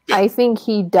both. Yeah. I think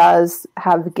he does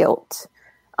have guilt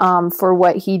for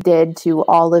what he did to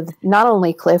all of, not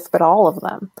only Cliff, but all of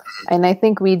them. And I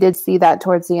think we did see that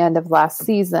towards the end of last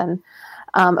season.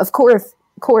 Of course,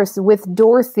 with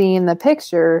Dorothy in the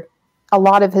picture, a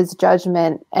lot of his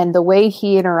judgment and the way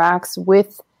he interacts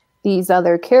with these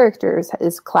other characters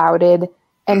is clouded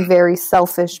and very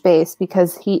selfish based,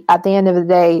 because he, at the end of the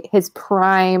day, his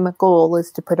prime goal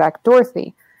is to protect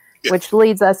Dorothy, which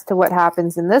leads us to what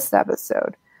happens in this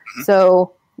episode. Mm-hmm.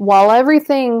 So while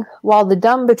the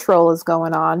Dumb Patrol is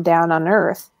going on down on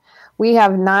Earth, we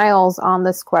have Niles on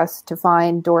this quest to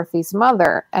find Dorothy's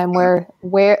mother, and where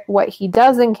what he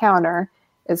does encounter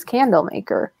is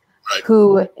Candlemaker,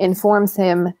 who informs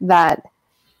him that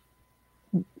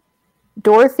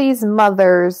Dorothy's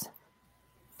mother's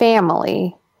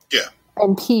family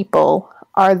and people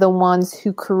are the ones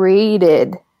who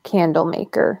created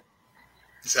Candlemaker.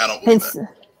 I don't believe that.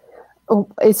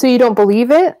 So you don't believe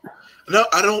it? No,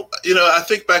 I don't. You know, I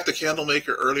think back to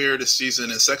Candlemaker earlier this season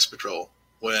in Sex Patrol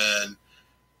when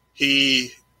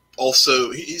Candlemaker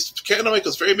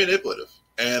was very manipulative,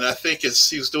 and I think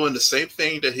he was doing the same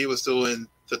thing that he was doing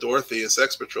to Dorothy in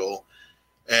Sex Patrol,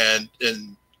 and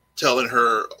telling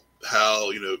her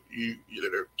how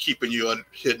they're keeping you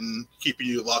hidden, keeping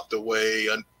you locked away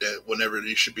whenever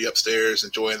you should be upstairs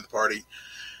enjoying the party.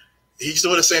 He's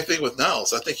doing the same thing with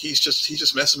Niles. I think he's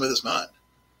just messing with his mind.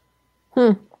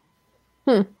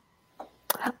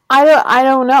 I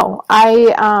don't know.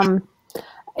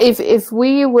 If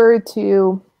we were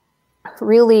to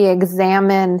really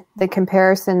examine the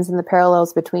comparisons and the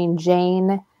parallels between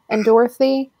Jane and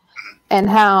Dorothy, and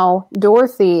how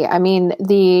Dorothy, I mean,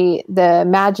 the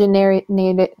imaginary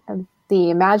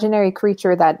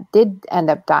creature that did end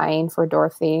up dying for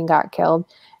Dorothy and got killed,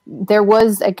 there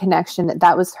was a connection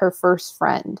that was her first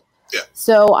friend. Yeah.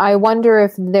 So I wonder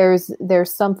if there's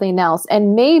something else,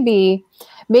 and maybe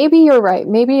you're right.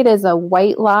 Maybe it is a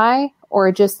white lie or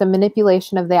just a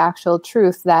manipulation of the actual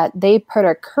truth that they put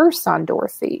a curse on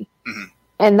Dorothy. Mm-hmm.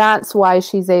 And that's why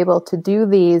she's able to do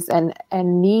these and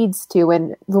needs to,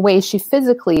 and the way she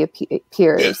physically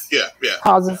appears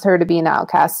causes her to be an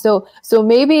outcast. So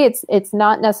maybe it's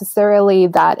not necessarily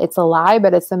that it's a lie,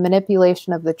 but it's a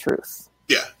manipulation of the truth.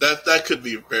 Yeah, that could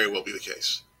very well be the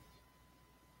case.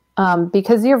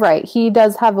 Because you're right, he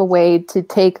does have a way to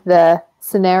take the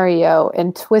scenario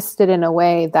and twist it in a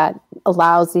way that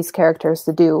allows these characters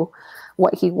to do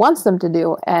what he wants them to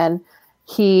do, and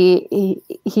he.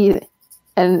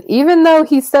 And even though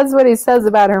he says what he says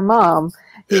about her mom,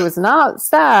 he was not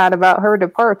sad about her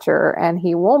departure, and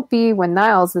he won't be when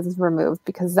Niles is removed,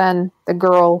 because then the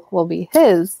girl will be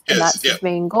his, and that's his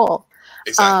main goal.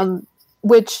 Exactly.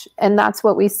 And that's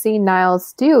what we see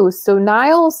Niles do. So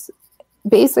Niles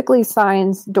basically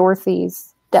signs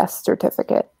Dorothy's death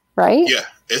certificate, right? Yeah,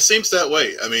 it seems that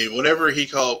way. I mean, whenever he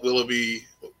called Willoughby,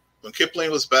 when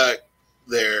Kipling was back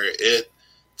there, it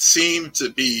seemed to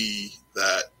be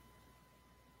that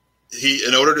he,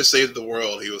 in order to save the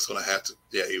world, he was going to have to.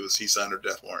 Yeah, he signed her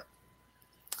death warrant.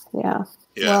 Yeah.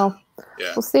 Yeah. Well,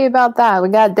 yeah. We'll see about that. We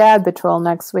got Dad Patrol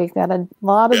next week. Got a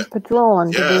lot of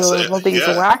patrolling to do with these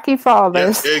wacky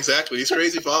fathers. Yeah, exactly. These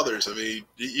crazy fathers. I mean,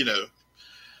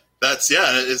 that's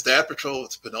it's Dad Patrol.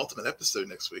 It's the penultimate episode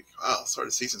next week. Wow, sorry,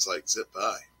 the season's like zip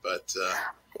by, but.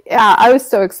 Yeah, I was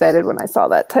so excited when I saw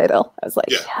that title. I was like,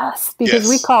 yes, because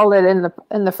we called it in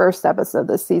the first episode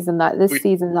this season that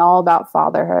season is all about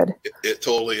fatherhood. It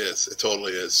totally is. It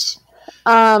totally is.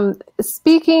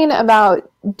 Speaking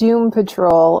about Doom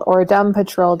Patrol or Dumb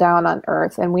Patrol down on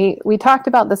Earth, and we talked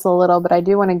about this a little, but I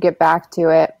do want to get back to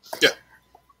it. Yeah.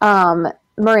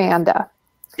 Miranda.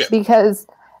 Yeah. Because,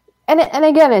 and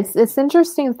again, it's this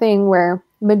interesting thing where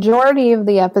majority of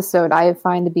the episode I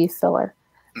find to be filler.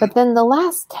 But then the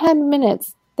last 10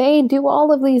 minutes, they do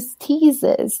all of these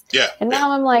teases. Yeah. And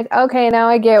now I'm like, okay, now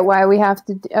I get why we have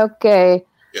to,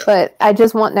 but I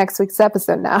just want next week's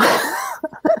episode now.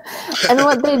 And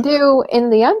what they do in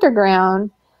the underground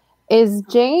is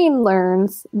Jane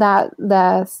learns that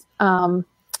the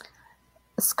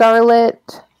Scarlet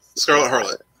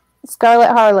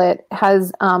Harlot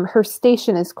has, her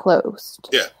station is closed.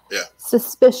 Yeah, yeah.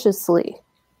 Suspiciously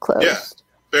closed.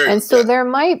 Yeah. So there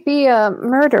might be a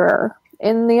murderer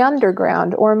in the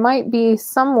underground, or might be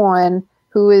someone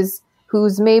who's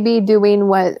maybe doing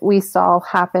what we saw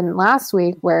happen last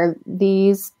week, where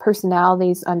these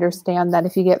personalities understand that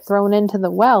if you get thrown into the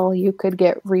well, you could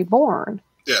get reborn.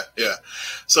 Yeah, yeah.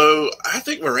 So I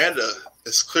think Miranda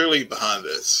is clearly behind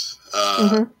this,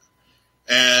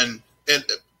 and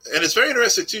it's very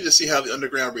interesting too to see how the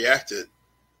underground reacted,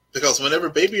 because whenever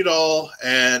Baby Doll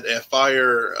and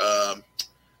Fire.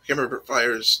 I can't remember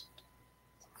Fire's.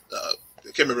 I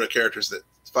can't remember the characters that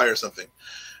Fire something.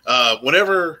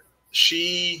 Whenever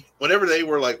they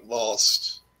were like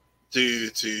lost due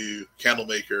to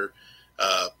Candlemaker,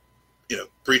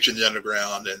 breaching the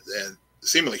underground and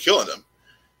seemingly killing them,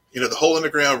 the whole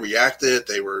underground reacted.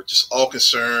 They were just all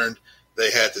concerned. They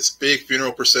had this big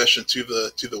funeral procession to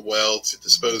the well to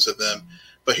dispose of them.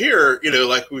 But here,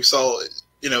 like we saw,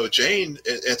 Jane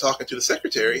and talking to the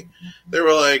secretary, they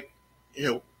were like,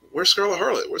 where's Scarlet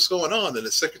Harlot? What's going on? And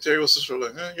the secretary was just sort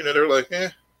of like, they were like, eh.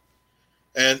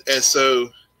 And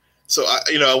so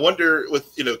I wonder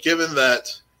with, given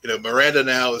that, Miranda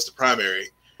now is the primary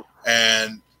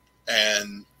and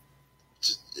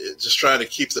just trying to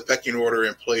keep the pecking order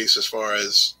in place as far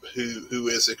as who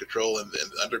is in control in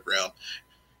the underground,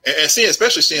 and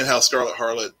especially seeing how Scarlet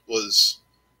Harlot was,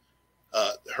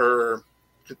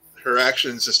 her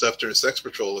actions and stuff during Sex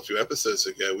Patrol a few episodes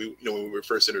ago, when we were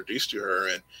first introduced to her,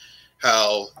 and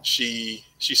how she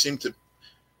seemed to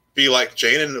be like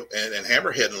Jane and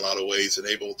Hammerhead in a lot of ways, and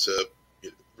able to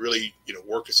really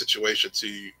work a situation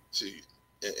to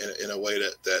in a way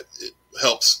that it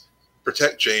helps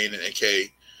protect Jane and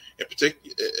Kay, in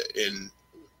particular in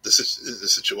the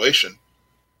situation.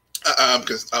 I'm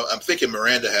thinking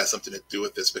Miranda has something to do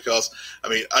with this, because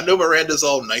I know Miranda's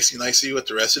all nicey with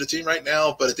the rest of the team right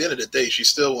now, but at the end of the day, she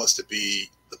still wants to be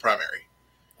the primary.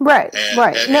 Right.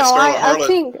 Right. And I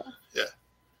think.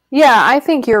 Yeah, I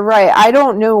think you're right. I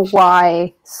don't know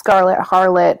why Scarlet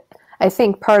Harlot. I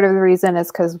think part of the reason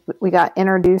is because we got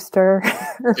introduced her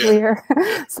earlier,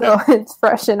 so it's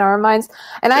fresh in our minds.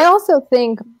 And I also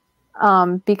think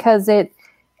because it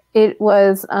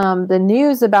was the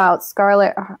news about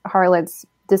Scarlet Harlot's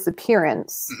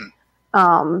disappearance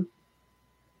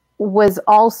was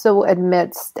also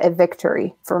amidst a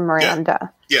victory for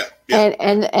Miranda. Yeah.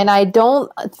 And I don't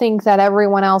think that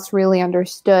everyone else really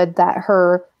understood that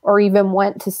or even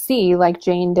went to see, like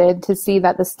Jane did, to see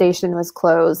that the station was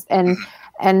closed. And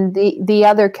the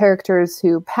other characters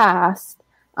who passed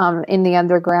in the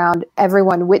underground,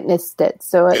 everyone witnessed it.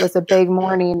 So it was a big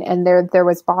mourning, and there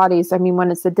was bodies. When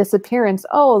it's a disappearance,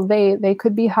 they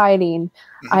could be hiding.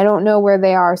 I don't know where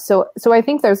they are. So I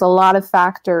think there's a lot of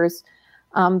factors,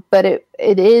 but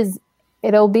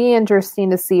it'll be interesting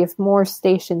to see if more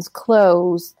stations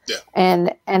close,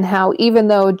 and how, even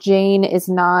though Jane is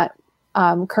not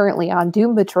currently on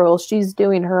Doom Patrol, she's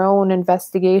doing her own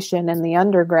investigation in the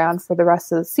underground for the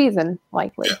rest of the season,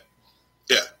 likely.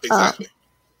 Yeah, exactly.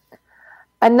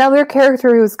 Another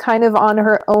character who's kind of on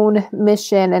her own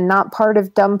mission and not part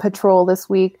of Dumb Patrol this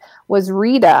week was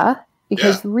Rita,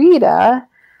 because Rita,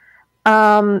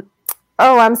 I'm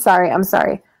sorry,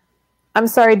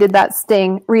 did that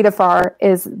sting? Rita Farr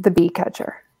is the bee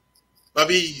catcher. My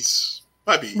bees.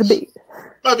 My bees. The bee.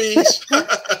 My bees.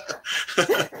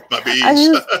 My bees.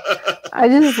 I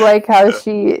just like how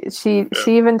she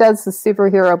even does the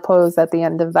superhero pose at the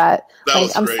end of that. That like,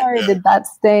 was I'm great, sorry, yeah. did that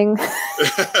sting?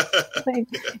 Like,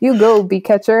 you go, bee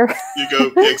catcher. You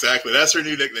go, exactly. That's her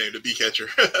new nickname, the bee catcher.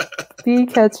 Bee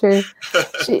catcher.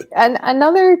 And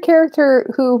another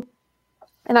character who,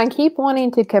 and I keep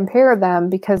wanting to compare them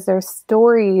because their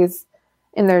stories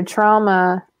and their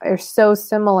trauma are so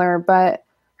similar, but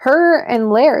her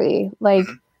and Larry, like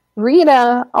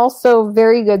Rita, also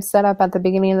very good setup at the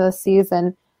beginning of the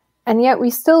season, and yet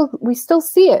we still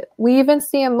see it. We even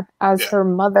see him as her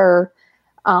mother,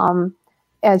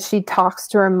 as she talks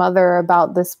to her mother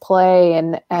about this play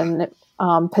and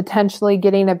potentially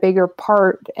getting a bigger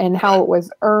part and how it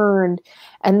was earned,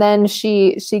 and then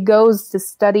she goes to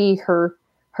study her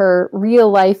real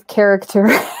life character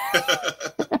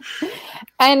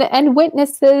and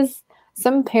witnesses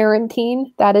some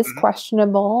parenting that is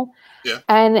questionable. Yeah.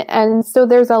 And so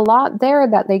there's a lot there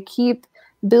that they keep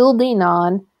building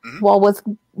on. While with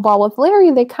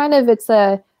Larry, they kind of, it's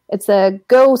a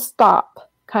go stop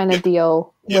kind of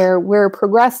deal where we're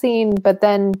progressing, but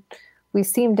then we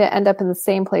seem to end up in the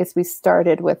same place we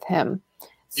started with him,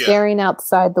 staring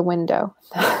outside the window.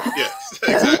 Yes,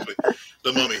 exactly.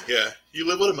 The mummy, yeah. You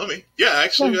live with a mummy. Yeah,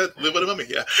 actually, I live with a mummy,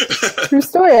 yeah. True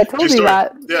story. I told you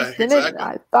that. Yeah, exactly.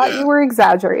 I thought you were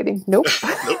exaggerating. Nope.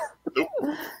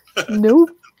 Nope.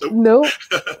 Nope.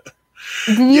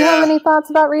 Did you have any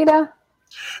thoughts about Rita?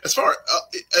 As far,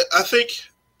 I think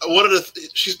one of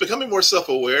she's becoming more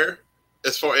self-aware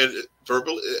as far as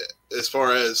verbal, as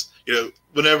far as, you know,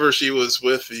 whenever she was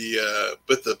with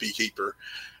the beekeeper,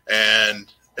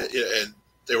 and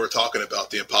they were talking about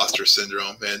the imposter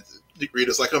syndrome, and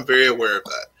Rita's like, I'm very aware of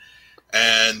that,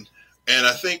 and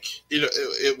I think, you know,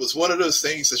 it was one of those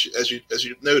things that as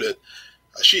you noted,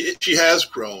 she has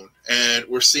grown, and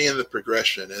we're seeing the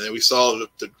progression, and then we saw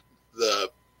the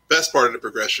best part of the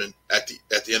progression at the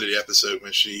end of the episode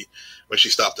when she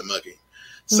stopped the mugging.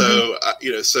 So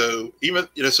so even,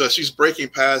 you know, so she's breaking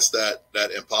past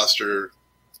that imposter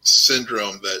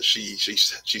syndrome that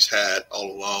she's had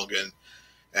all along,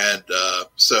 and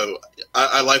so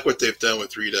I like what they've done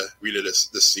with Rita this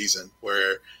season,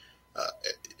 where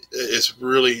it's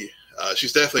really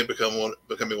she's definitely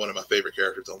becoming one of my favorite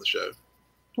characters on the show.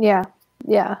 Yeah.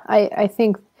 I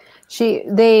think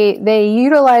they're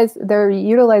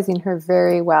utilizing her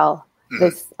very well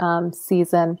this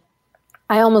season.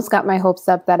 I almost got my hopes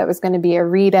up that it was going to be a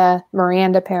Rita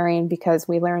Miranda pairing, because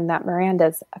we learned that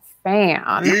Miranda's a fan.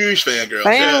 Huge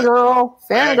fangirl.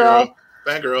 Fangirl.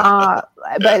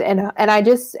 But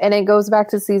and it goes back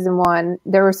to season 1.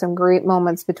 There were some great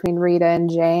moments between Rita and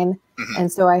Jane,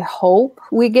 and so I hope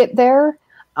we get there.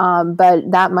 But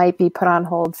that might be put on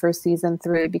hold for season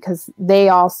 3, because they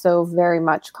also very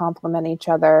much complement each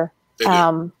other.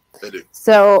 They do.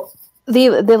 So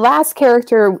the last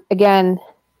character, again,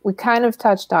 we kind of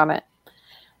touched on it.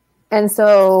 And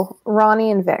so Ronnie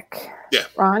and Vic. Yeah.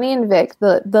 Ronnie and Vic,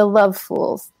 the love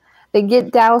fools. They get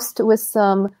doused with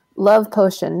some love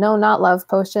potion. No, not love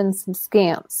potion, some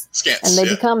scants. And they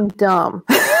become dumb.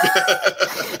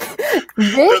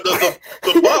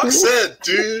 The box said,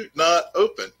 "Do not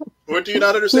open." What do you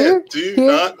not understand?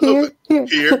 Open.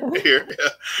 Here.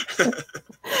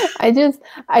 Yeah.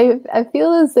 I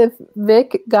feel as if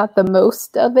Vic got the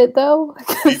most of it, though.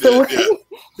 He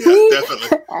did,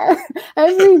 definitely.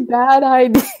 Every bad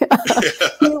idea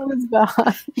he was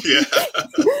behind. Yeah.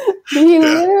 He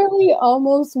literally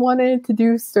almost wanted to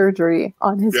do surgery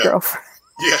on his girlfriend.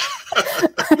 Yeah.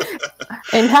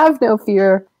 And have no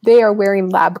fear, they are wearing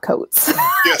lab coats.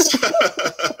 Yes.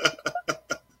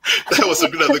 That was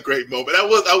another great moment. I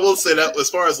will say that as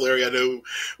far as Larry, I know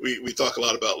we talk a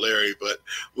lot about Larry, but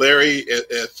Larry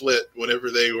and Flit, whenever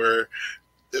they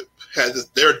had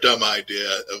their dumb idea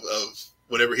of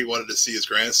whenever he wanted to see his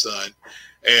grandson,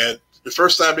 and the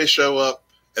first time they show up,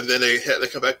 and then they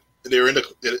come back, and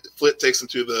Flit takes them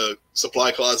to the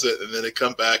supply closet, and then they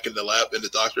come back in the lab, in the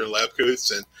doctor in lab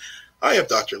coats, and I am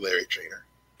Dr. Larry Trainer.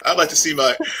 I'd like to see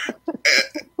my, and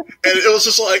it was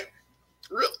just like,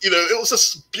 you know, it was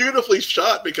just beautifully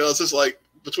shot, because it's like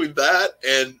between that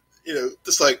and, you know,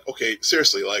 just like, okay,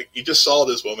 seriously, like, you just saw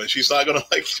this woman. She's not going to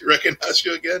like recognize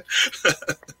you again.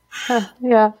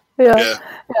 Yeah.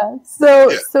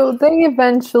 So they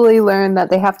eventually learn that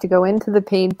they have to go into the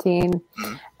painting,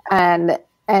 and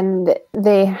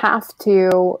they have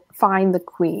to find the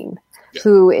queen,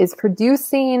 who is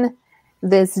producing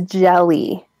this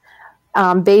jelly.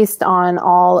 Based on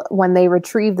when they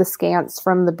retrieve the scants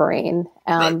from the brain.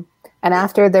 And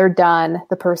after they're done,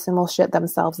 the person will shit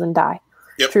themselves and die.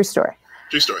 Yep. True story.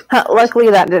 True story. Luckily,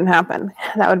 that didn't happen.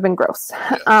 That would have been gross.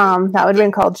 Yeah. That would have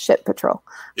been called shit patrol.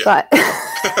 Yeah.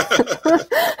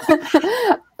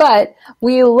 But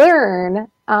we learn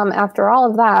after all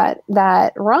of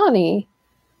that Ronnie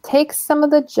takes some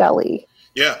of the jelly.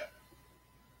 Yeah.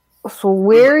 So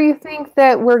where do you think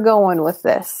that we're going with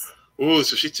this? Oh,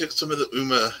 so she took some of the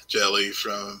Uma jelly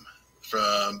from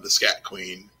the Scat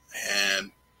Queen, and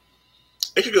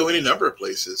it could go any number of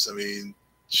places. I mean,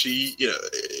 she,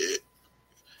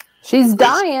 she's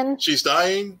dying. She's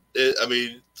dying. I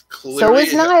mean, clearly. So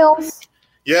is Niles.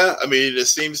 Yeah, I mean, it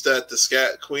seems that the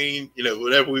Scat Queen,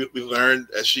 whatever we learned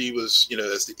as she was,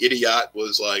 as the idiot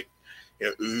was like,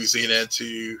 oozing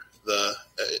into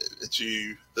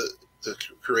to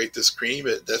create this cream,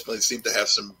 it definitely seemed to have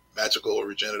some magical or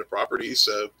regenerative properties.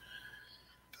 So,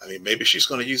 I mean, maybe she's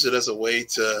going to use it as a way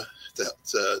to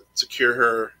cure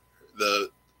her the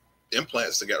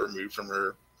implants that got removed from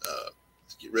her,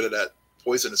 to get rid of that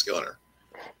poison that's killing her.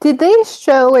 Did they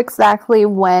show exactly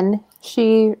when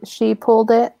she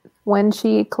pulled it, when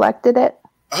she collected it?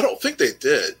 I don't think they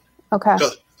did. Okay.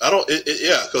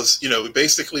 Because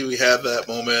basically we have that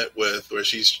moment where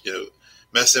she's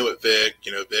messing with Vic.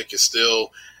 Vic is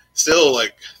still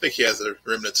like, I think he has the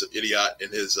remnants of idiot in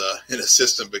his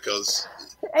system because.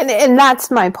 And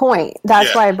that's my point.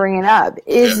 That's why I bring it up.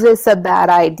 Is this a bad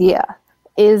idea?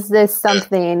 Is this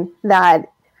something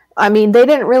that, I mean, they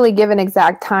didn't really give an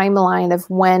exact timeline of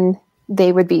when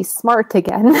they would be smart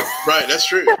again. Right. That's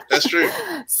true. That's true.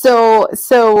 So,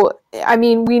 I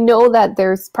mean, we know that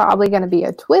there's probably going to be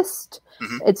a twist.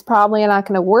 Mm-hmm. It's probably not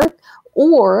going to work.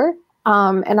 Or,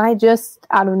 and I just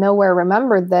out of nowhere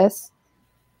remembered this,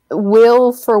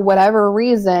 will, for whatever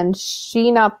reason,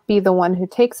 she not be the one who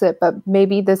takes it, but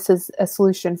maybe this is a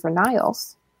solution for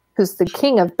Niles, who's the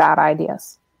king of bad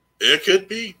ideas. It could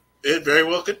be. It very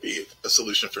well could be a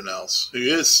solution for Niles. Who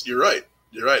is? You're right.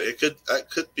 You're right. That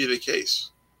could be the case.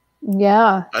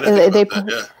 Yeah. I didn't think about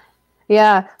that.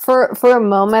 Yeah. For a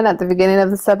moment at the beginning of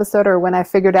this episode, or when I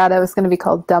figured out it was going to be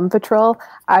called Dumb Patrol,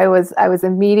 I was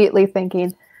immediately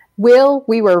thinking, Will,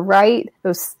 we were right.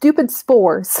 Those stupid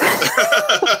spores.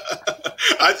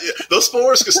 Those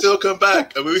spores could still come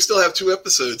back. I mean, we still have 2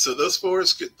 episodes, so those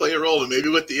spores could play a role, and maybe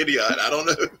with the idiot. I don't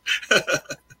know.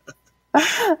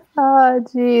 Oh,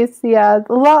 geez. Yeah.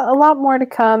 A lot more to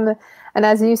come. And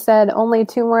as you said, only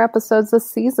 2 more episodes this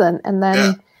season. And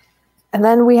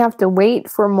then we have to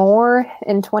wait for more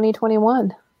in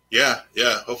 2021. Yeah.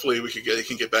 Hopefully it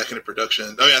can get back into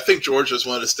production. I mean, I think Georgia is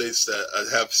one of the states that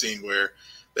I have seen where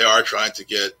they are trying to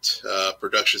get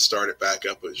production started back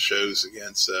up with shows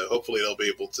again. So hopefully they'll be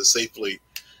able to safely,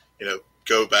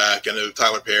 go back. I know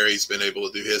Tyler Perry's been able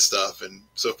to do his stuff, and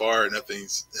so far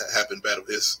nothing's happened bad with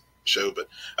his show. But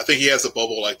I think he has a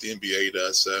bubble like the NBA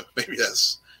does. So maybe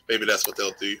that's what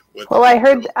they'll do. Well, I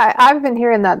heard I've been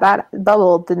hearing that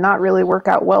bubble did not really work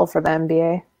out well for the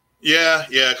NBA. Yeah.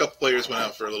 A couple players went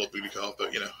out for a little booty call,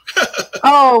 but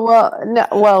Oh well, no,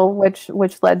 well, which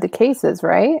led to cases,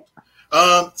 right?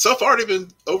 So far they've been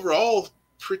overall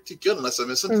pretty good, unless I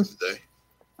missed something today.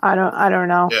 I don't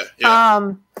know.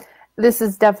 Yeah. This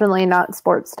is definitely not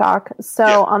sports talk.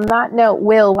 So on that note,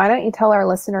 Will, why don't you tell our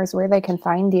listeners where they can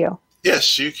find you?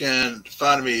 Yes, you can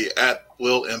find me at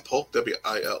Will M. Polk,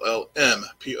 WILLMPOLK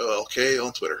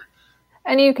on Twitter.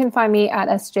 And you can find me at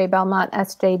SJ Belmont,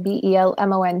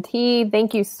 SJBELMONT.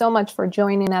 Thank you so much for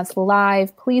joining us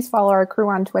live. Please follow our crew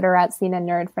on Twitter at CNN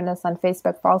Nerd. Friend us on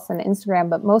Facebook, follow us on Instagram,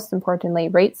 but most importantly,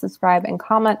 rate, subscribe, and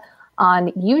comment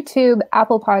on YouTube,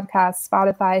 Apple Podcasts,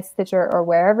 Spotify, Stitcher, or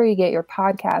wherever you get your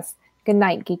podcasts. Good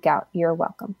night, Geek Out. You're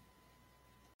welcome.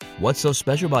 What's so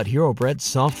special about Hero Bread's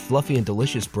soft, fluffy, and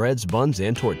delicious breads, buns,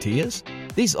 and tortillas?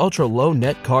 These ultra-low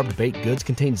net-carb baked goods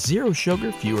contain 0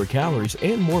 sugar, fewer calories,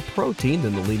 and more protein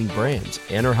than the leading brands,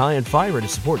 and are high in fiber to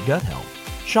support gut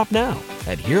health. Shop now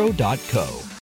at Hero.co.